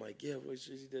 I'm like, yeah, what's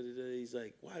your da, da, da. He's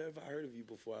like, why have I heard of you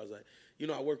before? I was like,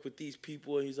 I work with these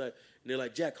people. And he's like, and they're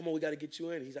like, Jack, come on, we got to get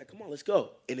you in. He's like, come on, let's go.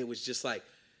 And it was just like,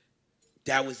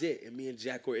 that was it. And me and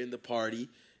Jack were in the party.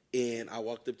 And I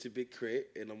walked up to Big Crit.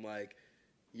 And I'm like,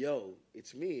 yo,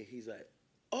 it's me. And he's like,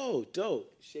 oh,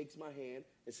 dope. Shakes my hand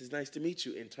and says, nice to meet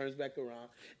you, and turns back around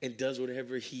and does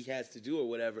whatever he has to do or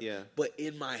whatever. Yeah. But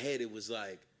in my head, it was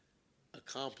like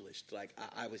accomplished. Like,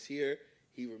 I was here.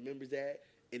 He remembers that.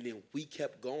 And then we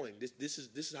kept going. This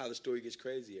is how the story gets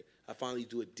crazier. I finally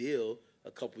do a deal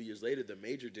a couple years later, the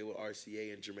major deal with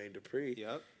RCA and Jermaine Dupri.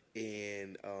 Yep.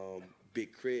 And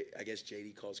Big Crit, I guess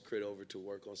JD calls Crit over to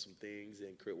work on some things,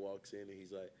 and Crit walks in and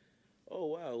he's like, "Oh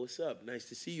wow, what's up? Nice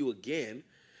to see you again."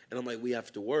 And I'm like, "We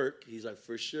have to work." He's like,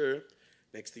 "For sure."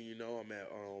 Next thing you know, I'm at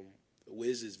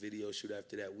Wiz's video shoot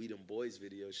after that, We Them Boys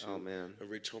video shoot. Oh, man. And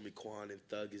Rich Homie Quan and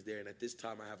Thug is there. And at this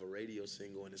time, I have a radio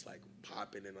single, and it's, like,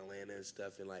 popping in Atlanta and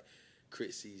stuff. And, like,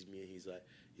 Crit sees me, and he's like,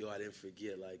 "Yo, I didn't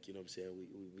forget. Like, you know what I'm saying?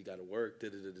 We got to work.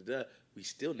 Da-da-da-da-da." We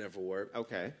still never work.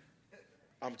 Okay.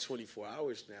 I'm 24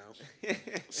 hours now.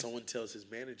 Someone tells his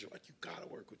manager, like, "You got to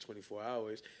work with 24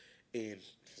 hours." And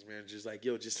his manager's like,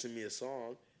 "Yo, just send me a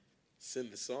song."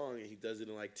 Send the song, and he does it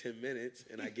in like 10 minutes,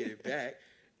 and I get it back,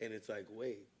 and it's like,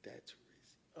 wait, that's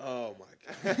Rizzy. Oh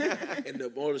my God. And the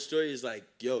moral of the story is like,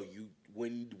 yo,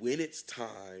 when it's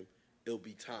time, it'll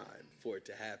be time for it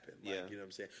to happen. Like, yeah. You know what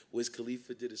I'm saying? Wiz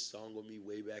Khalifa did a song with me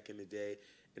way back in the day,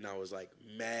 and I was like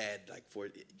mad like for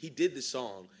it. He did the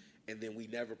song, and then we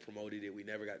never promoted it. We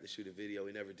never got to shoot a video.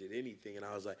 We never did anything. And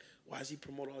I was like, why does he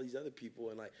promote all these other people?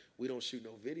 And like, we don't shoot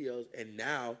no videos. And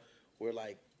now we're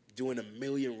like, doing 1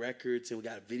 million records, and we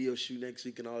got a video shoot next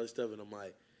week and all this stuff. And I'm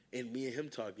like, and me and him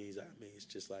talking, he's like, I mean, it's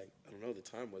just like, I don't know, the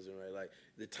time wasn't right. Like,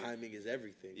 the timing is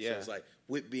everything. Yeah. So it's like,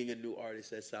 with being a new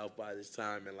artist at South by this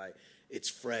time, and like, it's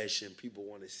fresh, and people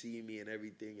want to see me and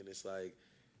everything, and it's like,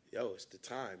 yo, it's the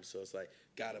time. So it's like,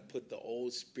 got to put the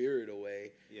old spirit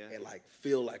away and like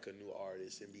feel like a new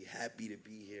artist and be happy to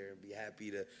be here and be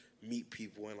happy to meet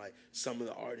people. And like, some of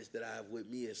the artists that I have with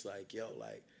me, it's like, yo,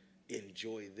 like,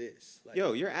 enjoy this. Like,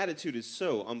 yo, your attitude is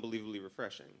so unbelievably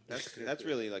refreshing. That's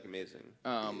really like amazing.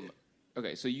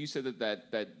 Okay, so you said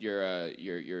that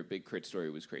your Big Crit story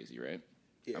was crazy, right?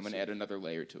 Yeah, I'm going to add another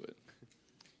layer to it.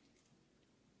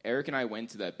 Eric and I went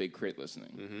to that Big Crit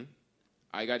listening. Mm-hmm.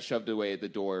 I got shoved away at the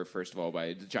door, first of all, by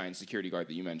the giant security guard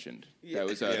that you mentioned. Yeah.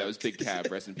 That was Big Cap.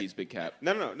 Rest in peace, Big Cap.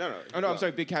 No. Oh, no, I'm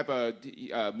sorry. Big Cap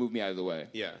moved me out of the way.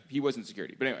 Yeah. He wasn't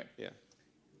security. But anyway. Yeah.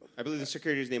 I believe the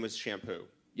security's name was Shampoo.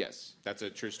 Yes. That's a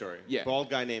true story. Yeah. Bald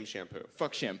guy named Shampoo.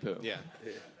 Fuck Shampoo. Yeah.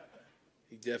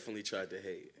 He definitely tried to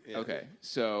hate. Yeah. Okay,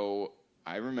 so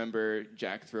I remember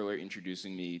Jack Thriller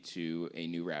introducing me to a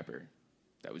new rapper.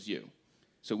 That was you.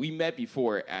 So we met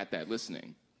before at that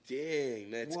listening.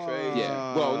 Dang, that's crazy.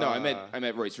 Yeah. Well, no, I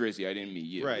met Royce Rizzy. I didn't meet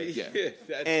you. Right. Yeah.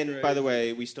 That's And crazy. by the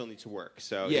way, we still need to work.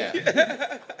 So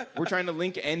Yeah. We're trying to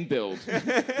link and build.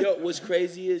 Yo, what's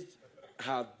crazy is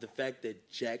how the fact that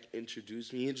Jack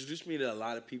introduced me. He introduced me to a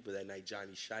lot of people that night.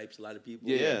 Johnny Shipes, a lot of people.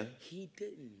 Yeah. He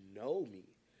didn't know me.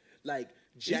 Like,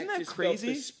 Jack Isn't that just crazy?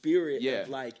 felt the spirit Yeah. of,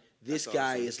 like, this That's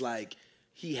guy awesome. is like,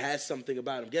 he has something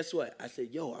about him. Guess what? I said,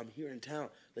 yo, I'm here in town.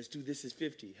 Let's do This Is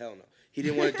 50. Hell no. He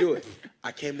didn't want to do it.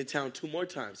 I came to town 2 more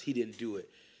times. He didn't do it.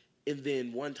 And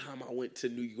then one time I went to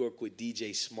New York with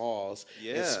DJ Smalls.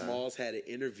 Yeah. And Smalls had an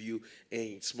interview,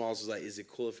 and Smalls was like, is it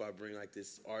cool if I bring, like,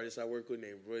 this artist I work with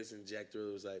named Royce? And Jack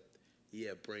Thriller was like,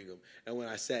 yeah, bring him. And when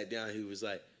I sat down, he was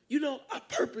like, you know, I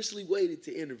purposely waited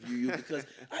to interview you because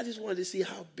I just wanted to see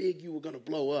how big you were going to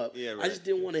blow up. Yeah, right. I just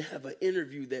didn't want to have an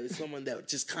interview that was someone that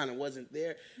just kind of wasn't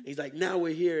there. And he's like, now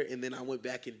we're here. And then I went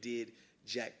back and did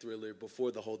Jack Thriller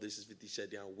before the whole This Is 50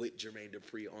 shutdown with Jermaine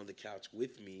Dupri on the couch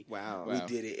with me. Wow. We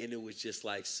did it, and it was just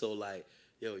like, so like,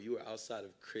 yo, you were outside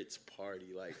of Crit's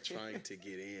party, like trying to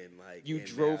get in. Like, You and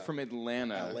drove now- from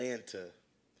Atlanta.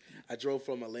 I drove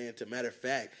from Atlanta. Matter of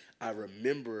fact, I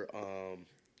remember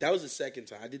that was the second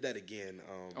time. I did that again.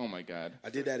 Oh, my God. I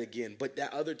did that again. But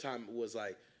that other time was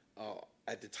like,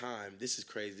 at the time, this is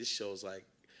crazy. This shows like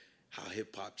how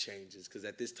hip-hop changes. Because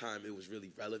at this time, it was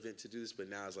really relevant to do this. But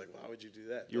now it's like, why would you do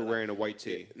that? You were But wearing a white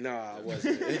tee. No, I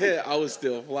wasn't. I was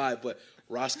still fly. But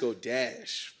Roscoe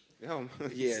Dash. Oh.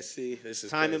 Yeah, see, this is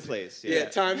Time and crazy. place. Yeah,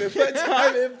 time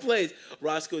and place.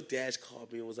 Roscoe Dash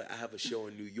called me and was like, I have a show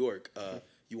in New York.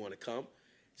 You want to come?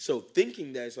 So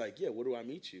thinking that it's like, yeah, where do I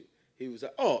meet you? He was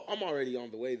like, oh, I'm already on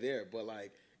the way there. But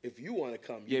like, if you want to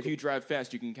come, Yeah, if you drive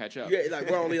fast, you can catch up. yeah, like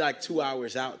we're only like 2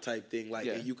 hours out type thing. Like,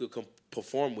 Yeah. and you could come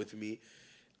perform with me.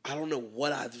 I don't know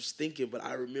what I was thinking, but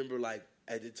I remember like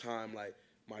at the time, like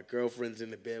my girlfriend's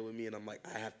in the bed with me, and I'm like,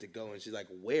 I have to go, and she's like,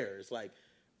 where? It's like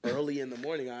early in the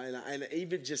morning, and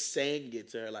even just saying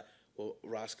it to her, like, well,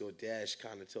 Roscoe Dash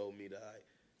kind of told me to like.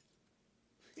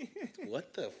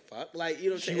 What the fuck? Like, you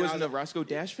know what I'm saying? She wasn't a Roscoe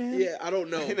Dash fan? Yeah, I don't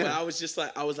know. But I was just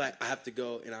like, I have to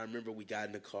go. And I remember we got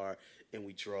in the car and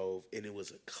we drove, and it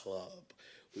was a club.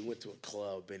 We went to a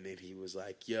club, and then he was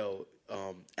like, yo,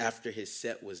 after his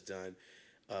set was done,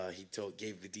 he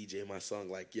gave the DJ my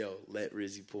song, like, yo, let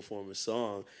Rizzy perform a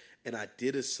song. And I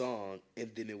did a song,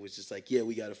 and then it was just like, yeah,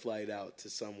 we got to fly it out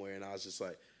to somewhere. And I was just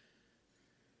like,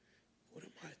 what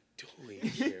am I doing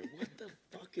here? What the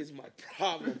fuck fuck is my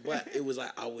problem? But it was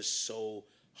like I was so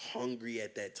hungry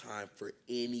at that time for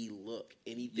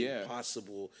anything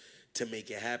possible to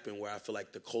make it happen, where I feel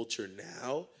like the culture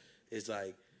now is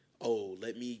like, oh,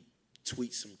 let me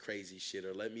tweet some crazy shit,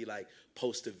 or let me like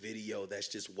post a video that's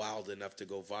just wild enough to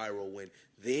go viral, when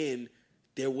then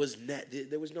there was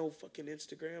no fucking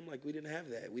Instagram. Like, we didn't have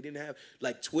that. We didn't have,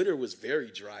 like, Twitter was very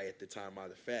dry at the time,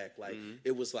 matter of fact. Like,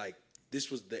 it was like,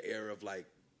 this was the era of like,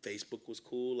 Facebook was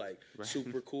cool, like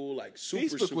super cool, like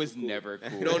Facebook was cool. Never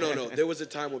cool. No. There was a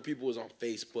time when people was on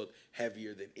Facebook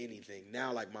heavier than anything.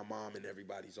 Now, like, my mom and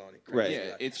everybody's on it. Right. Yeah,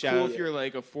 like, it's cool if you're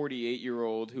like a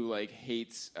 48-year-old who like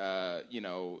hates,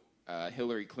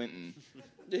 Hillary Clinton,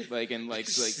 like, and like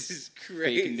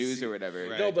fake news or whatever.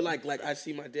 Right. No, but like I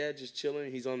see my dad just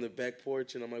chilling. He's on the back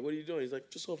porch, and I'm like, "What are you doing?" He's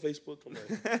like, "Just on Facebook." I'm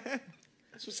like,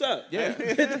 "That's what's up." Yeah,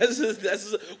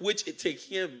 that's which it take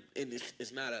him, and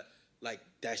it's not a. Like,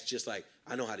 that's just like,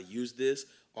 I know how to use this.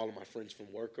 All of my friends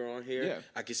from work are on here. Yeah.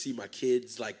 I can see my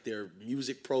kids, like, their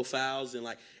music profiles, and,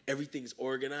 like, everything's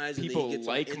organized. People and then he gets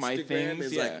like on my Instagram, things. and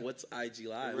it's like, what's IG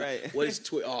Live? Right. Like, what is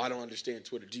Twitter? Oh, I don't understand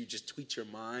Twitter. Do you just tweet your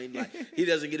mind? Like, he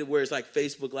doesn't get it where it's like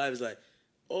Facebook Live is like,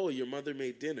 oh, your mother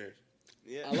made dinner.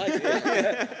 Yeah. I like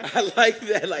that. I like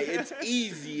that. Like, it's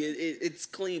easy. It's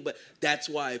clean. But that's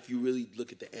why, if you really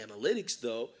look at the analytics,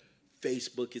 though,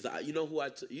 Facebook is, you know who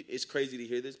it's crazy to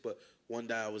hear this, but one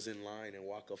day I was in line and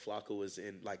Waka Flocka was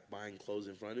in, like, buying clothes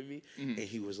in front of me, and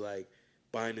he was, like,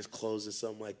 buying his clothes or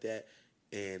something like that,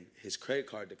 and his credit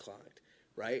card declined,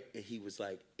 right? And he was,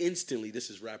 like, instantly, this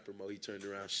is rapper mode, he turned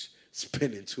around,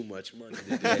 spending too much money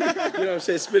today. You know what I'm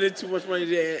saying? Spending too much money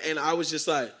today, and I was just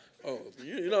like, oh,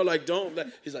 like, don't. Like,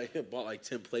 he's like, he bought like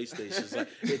 10 PlayStations. Like,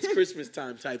 it's Christmas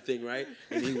time type thing, right?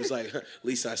 And he was like, at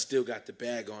least I still got the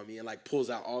bag on me, and like pulls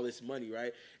out all this money,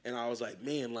 right? And I was like,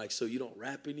 man, like, so you don't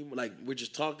rap anymore? Like, we're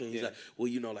just talking. He's like,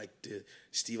 well, like the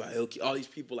Steve Aoki, all these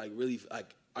people, like, really,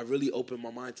 like, I really opened my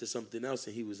mind to something else.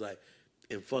 And he was like,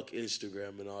 and fuck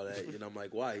Instagram and all that. And I'm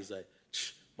like, why? He's like,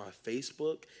 my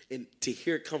Facebook. And to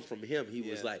hear it come from him, he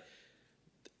was like,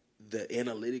 the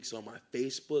analytics on my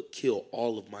Facebook kill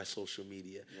all of my social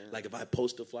media. Yeah. Like, if I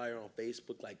post a flyer on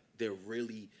Facebook, like, they're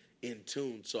really in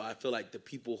tune. So I feel like the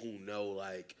people who know,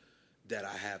 like, that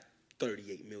I have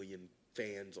 38 million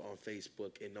fans on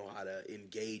Facebook and know how to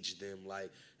engage them,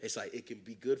 like, it's like, it can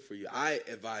be good for you. I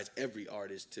advise every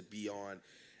artist to be on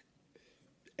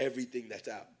everything that's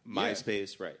out.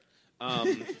 MySpace, right.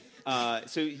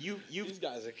 So these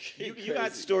guys are you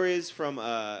got stories from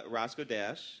Roscoe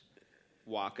Dash,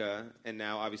 Waka, and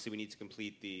now obviously we need to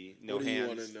complete the No what do Hands. You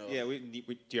want to know? Yeah,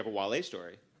 do you have a Wale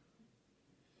story?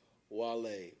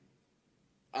 Wale,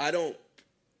 I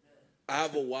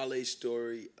have a Wale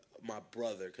story. My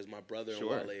brother, because my brother and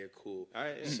Wale are cool. All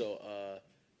right. Yeah. So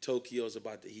Tokyo's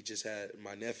he just had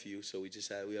my nephew. So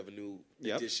we have a new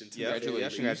addition to the family.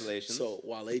 Congratulations. So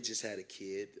Wale just had a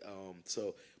kid.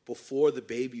 So before the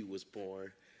baby was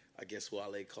born, I guess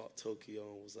Wale called Tokyo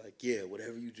and was like, yeah,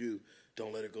 whatever you do,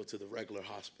 don't let her go to the regular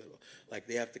hospital. Like,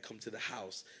 they have to come to the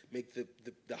house. Make the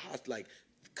hospital, like,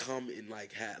 come and,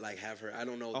 like, have her, I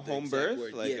don't know. A home birth?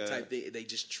 Word. Like type thing. They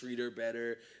just treat her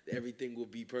better. Everything will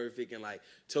be perfect. And, like,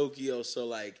 Tokyo, so,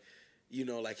 like,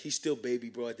 like, he's still baby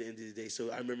bro at the end of the day.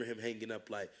 So I remember him hanging up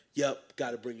like, yep,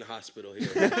 got to bring the hospital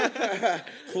here.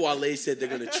 Wale said they're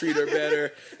going to treat her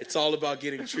better. It's all about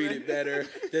getting treated better.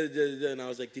 And I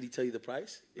was like, did he tell you the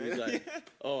price? He was like,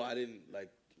 oh, I didn't, like,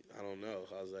 I don't know.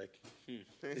 I was like,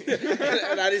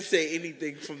 and I didn't say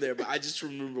anything from there, but I just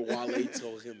remember Wale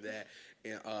told him that.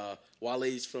 And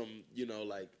Wale's from,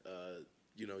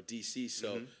 D.C.,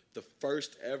 so the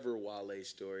first ever Wale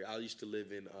story, I used to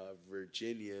live in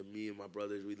Virginia. Me and my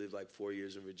brothers, we lived like 4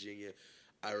 years in Virginia.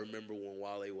 I remember when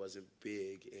Wale wasn't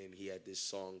big, and he had this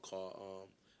song called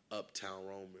Uptown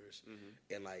Roamers.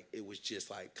 And, like, it was just,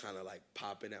 like, kind of, like,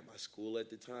 popping at my school at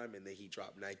the time. And then he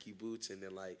dropped Nike boots, and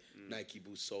then, like, Nike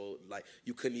boots sold. Like,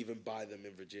 you couldn't even buy them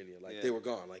in Virginia. Like, they were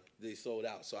gone. Like, they sold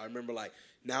out. So I remember, like,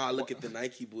 now I look at the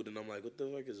Nike boot, and I'm like, what the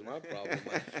fuck is my problem?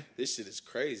 Like, this shit is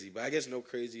crazy. But I guess no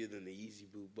crazier than the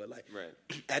Yeezy boot. But, like,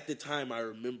 at the time, I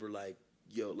remember, like,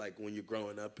 like, when you're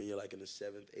growing up and you're, like, in the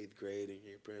 7th, 8th grade, and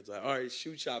your parents are like, all right,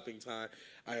 shoe shopping time.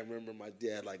 I remember my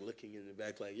dad, like, looking in the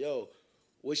back, like, yo,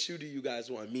 what shoe do you guys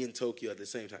want? Me and Tokyo at the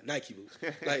same time. Nike boots.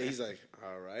 Like, he's like,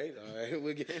 all right.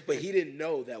 But he didn't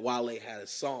know that Wale had a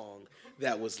song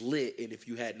that was lit, and if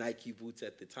you had Nike boots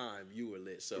at the time, you were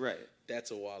lit. So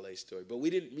that's a Wale story. But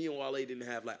me and Wale didn't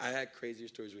have, like, I had crazier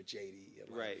stories with JD.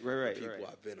 And, like, people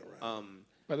I've been around.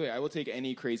 By the way, I will take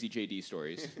any crazy JD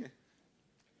stories.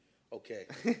 Okay.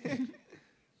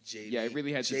 JD. Yeah, I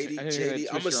really had to. JD.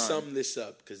 I'm going to sum this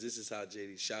up, because this is how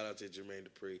JD, shout out to Jermaine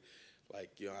Dupri. Like,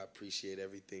 I appreciate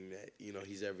everything that,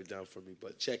 he's ever done for me.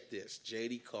 But check this.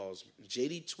 JD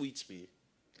tweets me.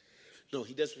 No,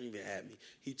 he doesn't even add me.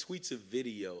 He tweets a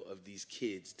video of these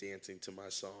kids dancing to my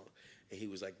song. And he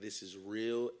was like, this is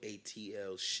real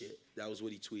ATL shit. That was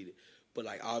what he tweeted. But,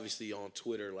 like, obviously on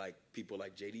Twitter, like, people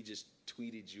like, JD just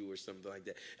tweeted you or something like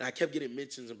that. And I kept getting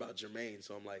mentions about Jermaine.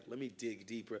 So I'm like, let me dig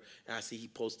deeper. And I see he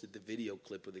posted the video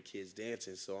clip of the kids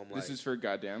dancing. So I'm like. This is for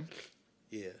goddamn.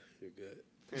 Yeah, you're good.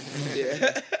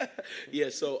 Yeah. Yeah,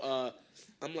 so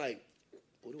I'm like,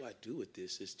 what do I do with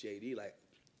this? It's JD. Like,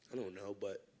 I don't know,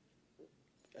 but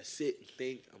I sit and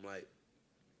think. I'm like,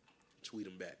 tweet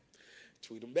him back.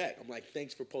 I'm like,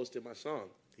 thanks for posting my song.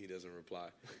 He doesn't reply.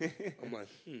 I'm like,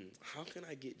 how can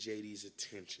I get JD's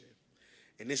attention?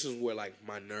 And this is where, like,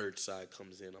 my nerd side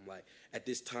comes in. I'm like, at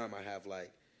this time I have,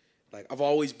 like I've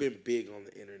always been big on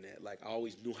the internet. Like, I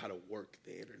always knew how to work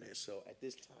the internet. So at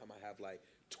this time I have, like,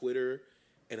 Twitter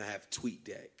and I have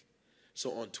TweetDeck.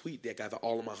 So on TweetDeck, I have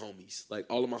all of my homies. Like,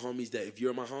 all of my homies that if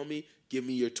you're my homie, give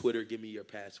me your Twitter, give me your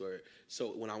password. So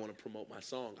when I want to promote my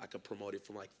song, I can promote it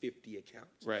from, like, 50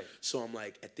 accounts. Right. So I'm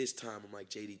like, at this time, I'm like,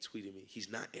 JD tweeted me. He's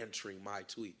not answering my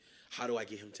tweet. How do I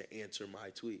get him to answer my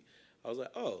tweet? I was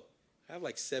like, I have,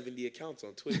 like, 70 accounts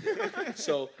on Twitter.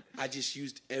 So I just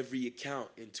used every account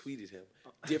and tweeted him.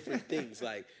 Different things.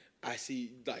 Like, I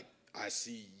see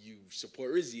you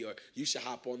support Rizzy, or you should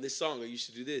hop on this song, or you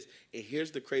should do this. And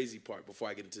here's the crazy part before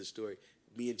I get into the story.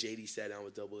 Me and JD sat down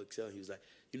with Double XL, and he was like,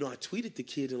 I tweeted the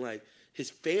kid, and, like, his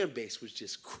fan base was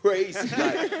just crazy.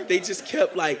 Like, they just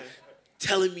kept, like,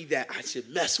 telling me that I should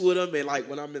mess with him. And, like,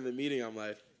 when I'm in the meeting, I'm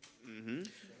like,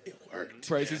 it worked.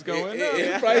 Price is going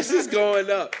up. Price is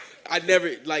going up. I never,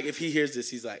 like, if he hears this,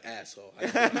 he's like, asshole.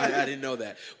 I didn't know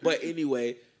that. But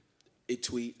anyway,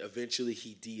 eventually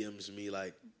he DMs me,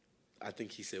 like, I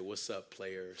think he said, "What's up,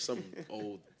 player?" Something.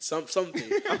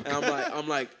 And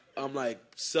I'm like,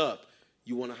 "Sup?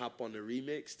 You want to hop on the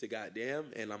remix to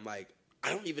Goddamn?" And I'm like, I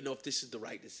don't even know if this is the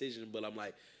right decision, but I'm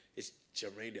like, it's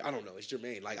Jermaine. I don't know. It's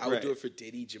Jermaine. Like, I would do it for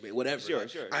Diddy, Jermaine, whatever. Sure, like,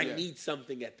 sure. I need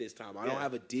something at this time. I don't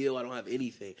have a deal. I don't have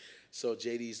anything. So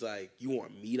JD's like, "You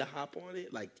want me to hop on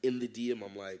it?" Like, in the DM,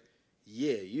 I'm like,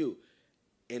 "Yeah, you."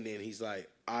 And then he's like,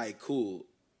 "All right, cool."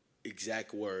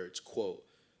 Exact words, quote,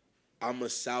 "I'm a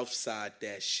Southside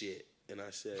that shit." And I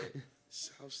said,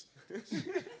 Southside?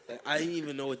 Like, I didn't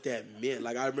even know what that meant.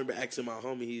 Like, I remember asking my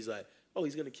homie, he's like, "Oh,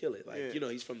 he's going to kill it." Like,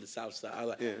 he's from the Southside. I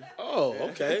was like, "Oh,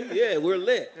 okay. Yeah, we're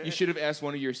lit." You should have asked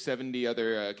one of your 70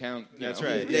 other account. That's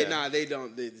right. They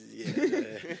don't.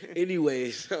 Anyway,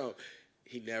 so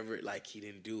he never, like, he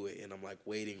didn't do it. And I'm, like,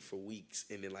 waiting for weeks.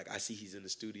 And then, like, I see he's in the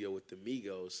studio with the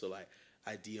Migos. So, like,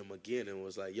 I DM again and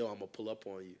was like, "Yo, I'm going to pull up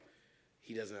on you."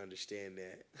 He doesn't understand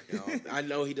that. I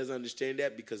know he doesn't understand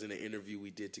that because in an interview we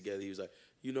did together, he was like,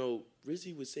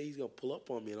 Rizzy would say he's going to pull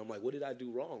up on me. And I'm like, what did I do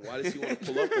wrong? Why does he want to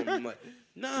pull up on me? I'm like,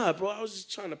 nah, bro, I was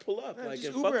just trying to pull up. Like,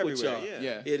 and fuck with y'all.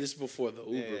 Yeah, this is before the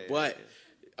Uber. But,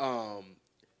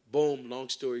 boom, long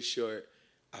story short,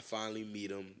 I finally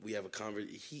meet him. We have a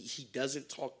conversation. He doesn't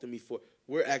talk to me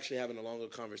we're actually having a longer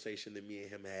conversation than me and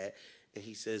him had. And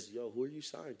he says, "Yo, who are you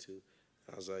signed to?"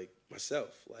 I was like, "Myself."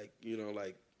 Like,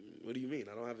 like, what do you mean?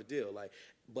 I don't have a deal. Like,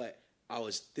 but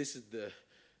this is the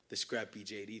Scrappy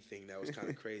JD thing that was kind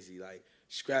of crazy. Like,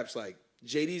 Scrap's like,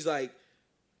 JD's like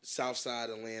Southside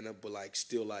Atlanta, but like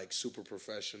still like super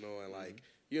professional and like,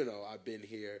 I've been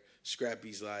here.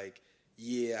 Scrappy's like,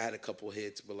 yeah, I had a couple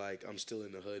hits, but like I'm still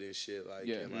in the hood and shit. Like,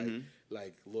 and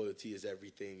like loyalty is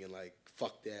everything, and like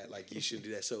fuck that. Like, you shouldn't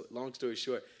do that. So long story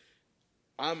short,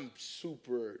 I'm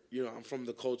super, I'm from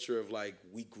the culture of, like,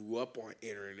 we grew up on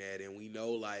internet and we know,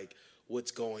 like,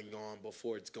 what's going on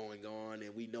before it's going on,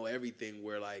 and we know everything,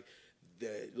 where, like,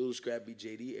 the Little Scrappy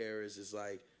JD eras is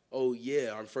like, oh, yeah,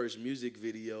 our first music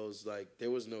videos, like, there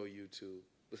was no YouTube.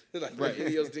 Like, the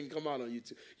videos didn't come out on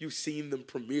YouTube. You've seen them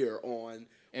premiere on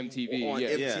MTV,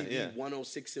 MTV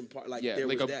 106 in part. Like, there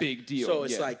like was a that. big deal. So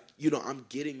it's like, I'm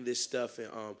getting this stuff, and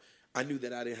I knew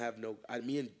that I didn't have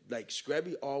me and, like,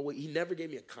 Scrappy he never gave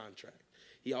me a contract.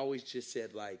 He always just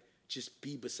said, like, just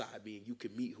be beside me and you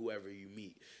can meet whoever you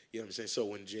meet. You know what I'm saying? So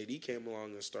when JD came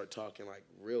along and started talking, like,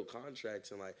 real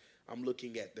contracts, and, like, I'm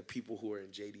looking at the people who are in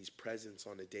JD's presence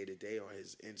on the day-to-day on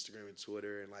his Instagram and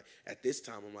Twitter, and, like, at this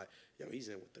time, I'm like, he's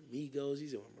in with the Migos,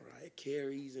 he's in with Mariah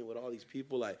Carey, he's in with all these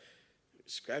people. Like,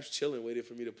 Scrap's chilling, waiting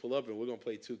for me to pull up, and we're going to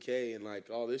play 2K and, like,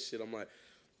 all this shit. I'm like,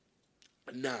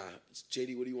 nah,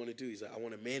 JD, what do you want to do? He's like, I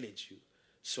want to manage you.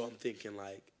 So I'm thinking,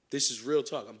 like, this is real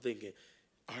talk. I'm thinking,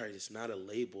 all right, it's not a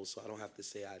label, so I don't have to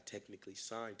say I technically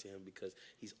signed to him because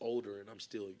he's older and I'm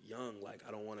still young. Like,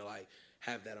 I don't want to, like,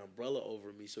 have that umbrella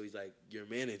over me. So he's like, your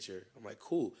manager. I'm like,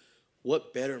 cool.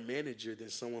 what better manager than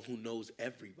someone who knows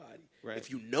everybody? Right. If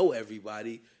you know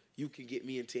everybody, you can get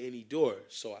me into any door.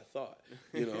 So I thought,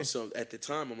 So at the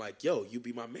time, I'm like, yo, you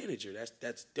be my manager.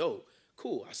 That's dope.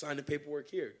 Cool. I signed the paperwork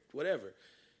here. Whatever.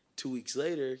 2 weeks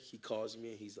later, he calls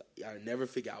me and he's like, I never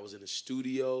forget. I was in the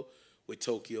studio with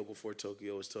Tokyo before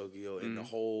Tokyo was Tokyo, and my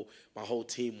whole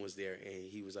team was there. And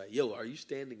he was like, yo, are you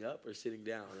standing up or sitting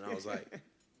down? And I was like,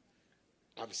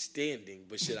 I'm standing,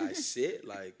 but should I sit?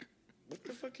 Like, what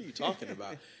the fuck are you talking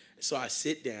about? So I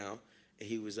sit down, and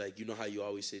he was like, you know how you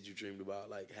always said you dreamed about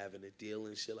like having a deal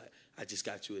and shit? Like, I just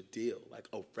got you a deal, like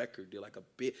a record deal, like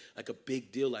a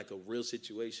big deal, like a real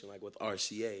situation, like with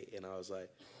RCA. And I was like,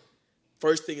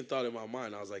 first thing that thought in my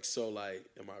mind, I was like, so like,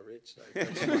 am I rich?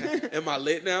 Like, am I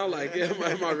lit now? Like,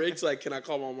 am I rich? Like, can I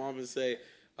call my mom and say,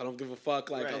 I don't give a fuck.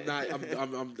 Like, right.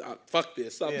 I'm fuck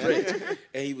this. I'm rich.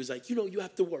 And he was like, you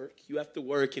have to work. You have to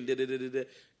work. And da-da-da-da-da.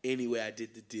 Anyway, I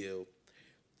did the deal.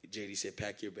 JD said,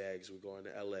 pack your bags. We're going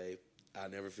to L.A. I'll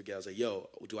never forget. I was like, yo,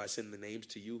 do I send the names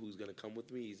to you? Who's going to come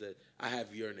with me? He said, I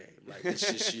have your name. Like, it's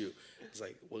just you. I was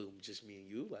like, well, just me and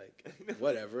you? Like,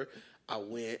 whatever. I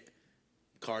went.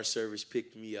 Car service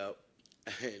picked me up.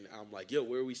 And I'm like, yo,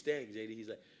 where are we staying, JD? He's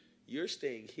like, you're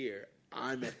staying here.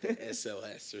 I'm at the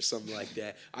SLS or something like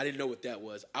that. I didn't know what that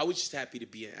was. I was just happy to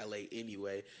be in L.A.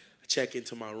 anyway. I check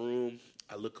into my room.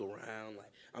 I look around.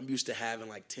 Like, I'm used to having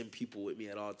like 10 people with me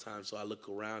at all times. So I look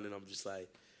around and I'm just like,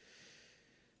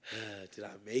 did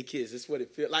I make it? Is this what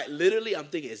it feels like? Literally, I'm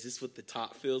thinking, is this what the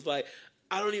top feels like?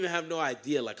 I don't even have no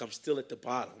idea. Like, I'm still at the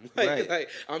bottom. Like,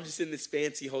 I'm just in this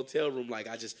fancy hotel room. Like,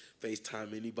 I just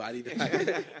FaceTime anybody.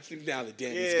 Now that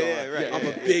Danny's gone. Right, I'm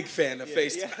a big fan of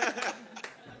FaceTime.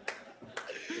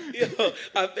 Yo,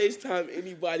 I FaceTime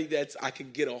anybody that's I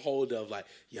can get a hold of. Like,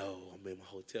 yo, I'm in my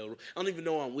hotel room. I don't even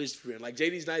know I'm whispering. Like,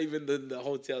 JD's not even the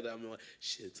hotel that I'm in. Like,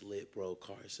 shit's lit, bro.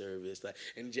 Car service. Like,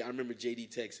 and I remember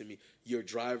JD texting me, your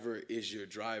driver is your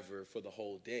driver for the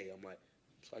whole day. I'm like,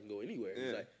 so I can go anywhere.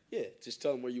 He's like, yeah, just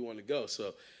tell him where you want to go.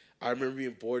 So I remember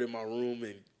being bored in my room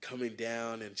and coming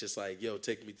down and just like, yo,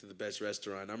 take me to the best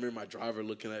restaurant. I remember my driver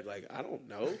looking at like, I don't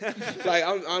know. Like,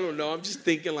 I don't know. I'm just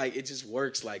thinking like it just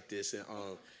works like this. And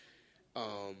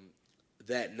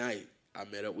that night I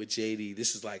met up with JD.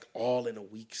 This is like all in a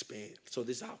week span. So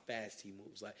this is how fast he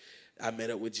moves. Like, I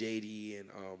met up with JD and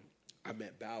I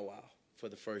met Bow Wow for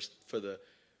the first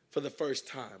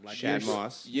time. Like, Shad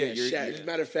Moss. Yeah, Shad. As a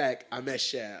matter of fact, I met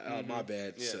Shad. My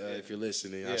bad. If you're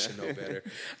listening, I should know better.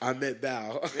 I met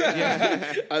Bow.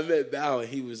 I met Bow, and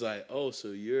he was like, "Oh,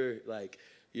 so you're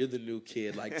the new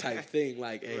kid, like type thing."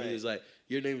 Like, and he was like,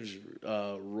 "Your name is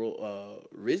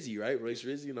Rizzy, right? Royce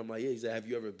Rizzy?" And I'm like, "Yeah." He's like, "Have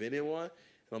you ever been in one?"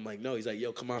 And I'm like, "No." He's like,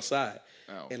 "Yo, come outside."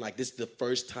 Oh. And like, this is the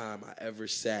first time I ever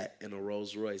sat in a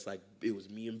Rolls Royce. Like, it was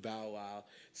me and Bow Wow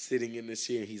sitting in this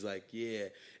chair. He's like, "Yeah."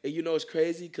 And you know it's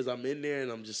crazy because I'm in there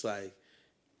and I'm just like,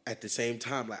 at the same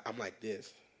time, like, I'm like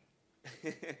this.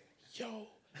 Yo,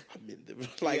 I'm in the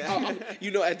like,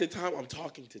 at the time I'm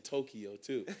talking to Tokyo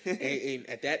too. And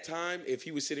at that time, if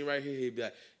he was sitting right here, he'd be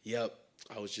like, "Yep,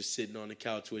 I was just sitting on the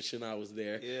couch wishing I was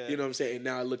there." Yeah. You know what I'm saying? And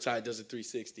now it looks how he does a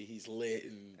 360. He's lit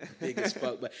and big as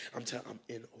fuck. But I'm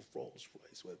in a Rolls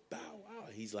Royce with Bow Wow.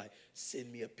 He's like,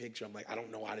 send me a picture. I'm like, I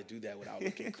don't know how to do that without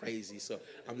looking crazy. So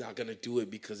I'm not gonna do it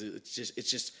because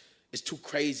it's too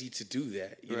crazy to do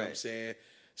that. You know what I'm saying?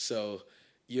 So,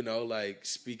 like,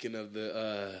 speaking of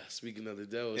the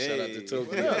devil, shout out to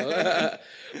Tokyo.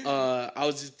 I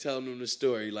was just telling him the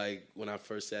story, like, when I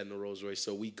first sat in the Rolls Royce.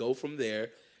 So we go from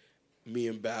there. Me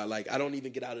and Bow, like, I don't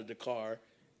even get out of the car.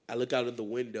 I look out of the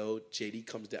window. JD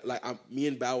comes down. Like, me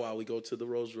and Bow Wow, we go to the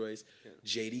Rolls Royce. Yeah.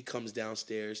 JD comes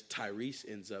downstairs. Tyrese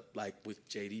ends up, like, with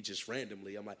JD just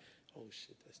randomly. I'm like, oh,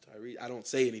 shit, that's Tyrese. I don't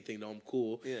say anything, though. I'm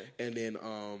cool. Yeah. And then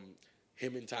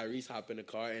him and Tyrese hop in the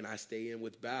car, and I stay in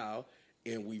with Bow,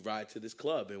 and we ride to this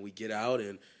club. And we get out,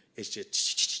 and it's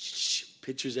just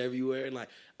pictures everywhere. And, like,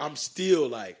 I'm still,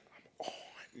 like, I'm on.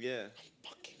 Yeah. I'm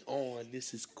fucking on.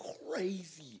 This is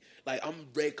crazy. Like, I'm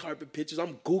red carpet pictures.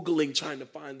 I'm Googling trying to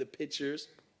find the pictures.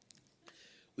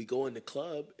 We go in the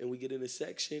club, and we get in a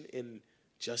section, and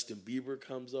Justin Bieber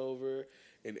comes over,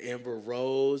 and Amber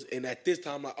Rose. And at this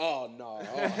time, I'm like, oh, no.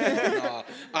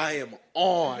 I am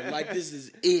on. Like, this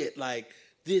is it. Like,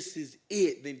 this is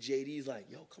it. Then JD's like,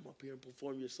 yo, come up here and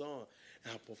perform your song.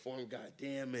 And I perform,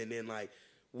 goddamn. And then, like,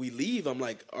 we leave. I'm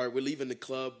like, all right, we're leaving the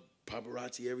club.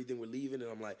 Paparazzi, everything, we're leaving. And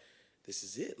I'm like, this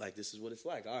is it. Like, this is what it's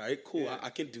like. All right, cool. Yeah.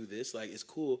 I can do this. Like, it's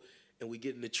cool. And we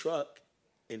get in the truck,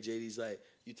 and JD's like,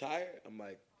 you tired? I'm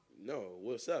like, no,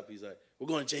 what's up? He's like, we're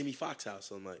going to Jamie Foxx's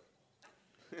house. I'm like,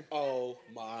 Oh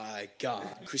my God,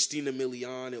 Christina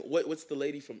Milian, and what's the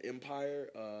lady from Empire?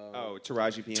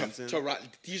 Taraji P. Henson.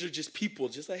 These are just people,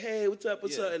 just like, hey, what's up,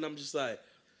 up? And I'm just like,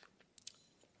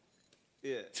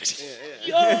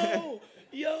 yo,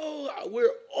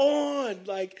 we're on.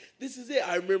 Like, this is it.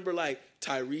 I remember, like,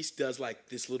 Tyrese does, like,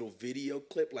 this little video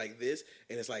clip like this,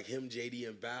 and it's, like, him, JD,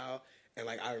 and Val. And,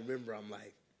 like, I remember I'm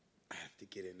like, I have to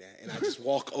get in that. And I just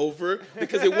walk over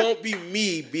because it won't be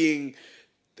me being...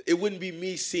 It wouldn't be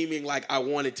me seeming like I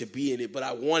wanted to be in it, but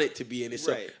I wanted to be in it.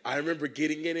 So I remember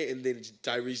getting in it, and then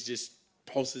Tyrese just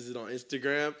posts it on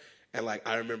Instagram. And, like,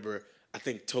 I remember... I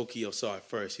think Tokyo saw it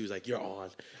first. He was like, "You're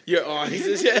on. He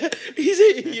says, "Yeah." He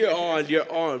said,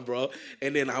 "You're on, bro."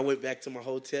 And then I went back to my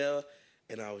hotel,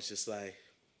 and I was just like,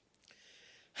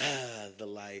 the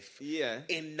life. Yeah.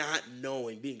 And not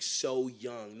knowing, being so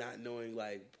young, not knowing,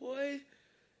 like, boy,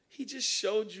 he just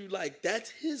showed you, like, that's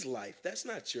his life. That's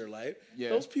not your life. Yeah.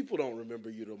 Those people don't remember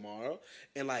you tomorrow.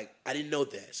 And, like, I didn't know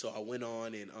that, so I went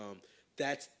on, and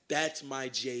that's my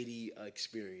JD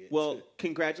experience. Well,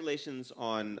 congratulations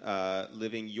on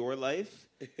living your life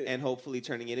and hopefully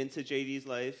turning it into JD's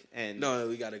life. And no,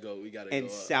 we gotta go. And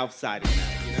Southside,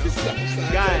 you know.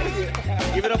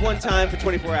 Guys, give it up one time for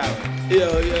 24 hours. Yo,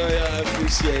 I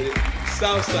appreciate it.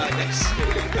 Southside,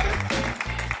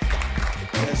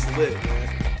 that's lit, man.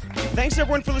 Thanks,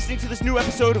 everyone, for listening to this new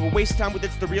episode of A Waste of Time with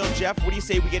It's the Real Jeff. What do you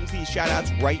say we get into these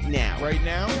shout-outs right now? Right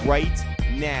now? Right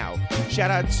now.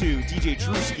 Shout-out to DJ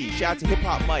Drewski. Shout-out to Hip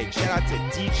Hop Mike. Shout-out to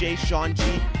DJ Sean G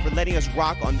for letting us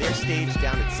rock on their stage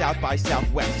down at South by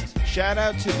Southwest.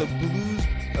 Shout-out to the blues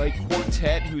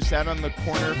quartet who sat on the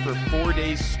corner for 4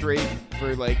 days straight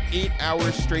for 8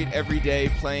 hours straight every day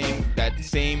playing that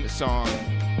same song.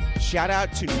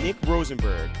 Shout-out to Nick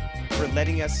Rosenberg for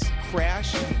letting us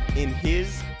crash in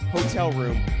his hotel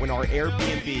room when our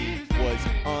Airbnb was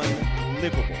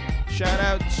unlivable. Shout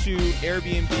out to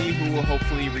Airbnb who will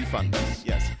hopefully refund us.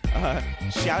 Yes.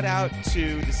 Shout out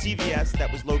to the CVS that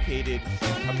was located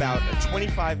about a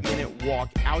 25-minute walk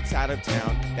outside of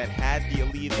town that had the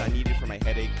Aleve I needed for my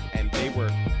headache, and they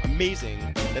were amazing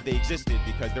that they existed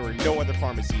because there were no other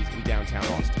pharmacies in downtown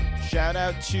Austin. Shout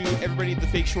out to everybody at the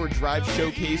Fake Shore Drive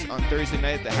Showcase on Thursday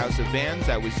night at the House of Vans.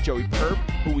 That was Joey Perp,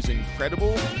 who was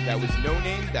incredible. That was No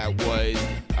Name. That was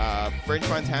French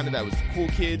Montana. That was the Cool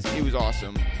Kids. It was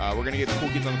awesome. We're going to get the Cool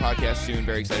Kids on the podcast soon.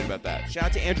 Very excited about that. Shout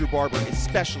out to Andrew Barber,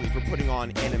 especially for putting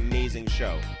on an amazing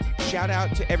show. Shout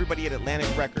out to everybody at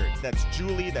Atlantic Records. That's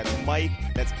Julie, that's Mike,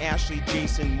 that's Ashley,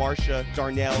 Jason, Marsha,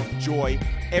 Darnell, Joy,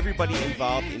 everybody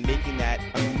involved in making that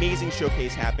amazing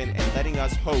showcase happen and letting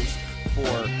us host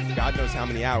for God knows how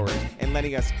many hours and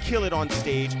letting us kill it on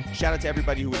stage. Shout out to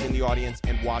everybody who was in the audience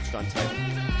and watched on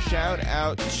TV. Shout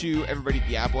out to everybody at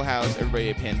the Apple House, everybody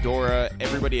at Pandora,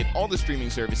 everybody at all the streaming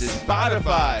services.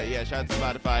 Spotify! Yeah, shout out to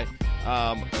Spotify.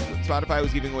 Spotify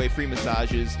was giving away free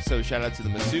massages, so shout out to the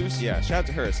masseuse. Yeah, shout out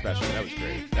to her especially. That was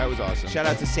great. That was awesome. Shout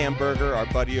out to Sam Berger, our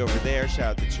buddy over there.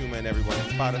 Shout out to Tuma and everyone at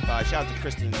Spotify. Shout out to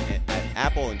Kristen at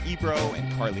Apple and Ebro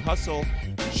and Carly Hustle.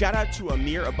 Shout out to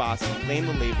Amir Abbasi, Blame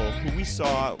the Label, who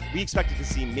we expected to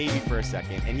see maybe for a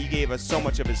second, and he gave us so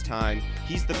much of his time.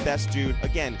 He's the best dude.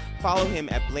 Again, follow him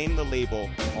at Blame the Label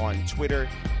on Twitter.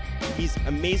 He's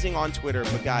amazing on Twitter,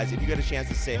 but guys, if you get a chance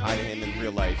to say hi to him in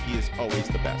real life, he is always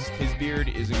the best. His beard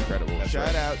is incredible.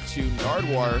 Shout out to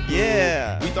Nardwar.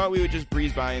 Yeah. We thought we would just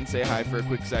breeze by and say hi for a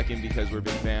quick second because we're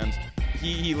big fans.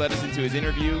 He led us into his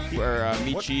interview for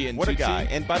Michi and What Tutsi. a guy.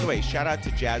 And by the way, shout out to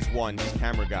Jazz One, his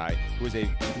camera guy, who is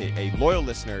a loyal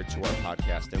listener to our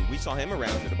podcast, and we saw him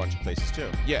around at a bunch of places too.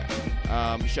 Yeah.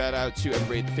 Shout out to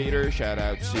everybody at the Fader. Shout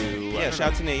out to... shout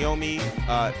out to Naomi.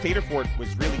 Fader Fort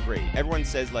was really great. Everyone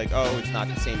says, oh, it's not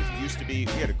the same as it used to be.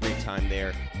 We had a great time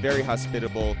there. Very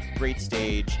hospitable. Great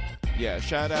stage. Yeah,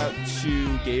 shout out to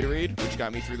Gatorade, which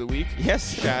got me through the week.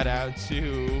 Yes. Shout out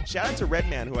to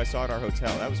Redman, who I saw at our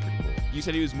hotel. That was pretty cool. You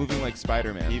said he was moving like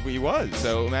Spider-Man. He was.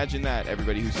 So imagine that,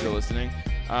 everybody who's still listening.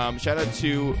 Shout out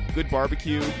to Good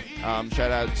Barbecue.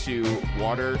 Shout out to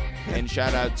Water. And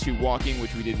shout out to Walking,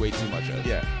 which we did way too much of.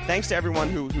 Yeah. Thanks to everyone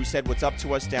who said what's up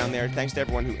to us down there. Thanks to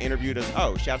everyone who interviewed us.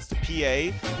 Oh, shouts to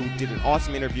PA, who did an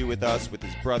awesome interview with us with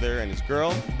his brother and his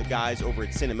girl. The guys over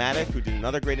at Cinematic, who did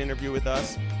another great interview with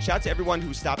us. Shout out to everyone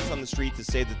who stopped us on the street to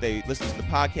say that they listen to the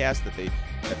podcast, that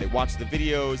they watch the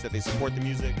videos, that they support the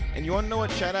music. And you want to know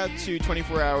what? Shout out to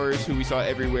 24 Hours, who we saw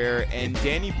everywhere, and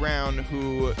Danny Brown,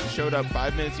 who showed up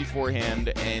 5 minutes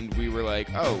beforehand, and we were like,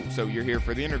 oh, so you're here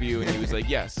for the interview? And he was like,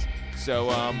 yes. So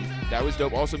that was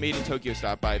dope. Also, Made in Tokyo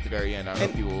stopped by at the very end. I don't know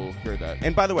if people heard that.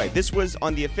 And by the way, this was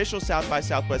on the official South by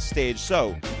Southwest stage,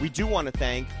 so we do want to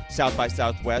thank South by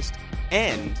Southwest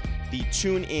and the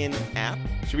TuneIn app.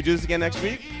 Should we do this again next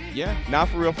week? Yeah. Not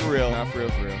for real, for real. Not for real,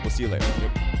 for real. We'll see you later.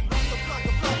 Yep.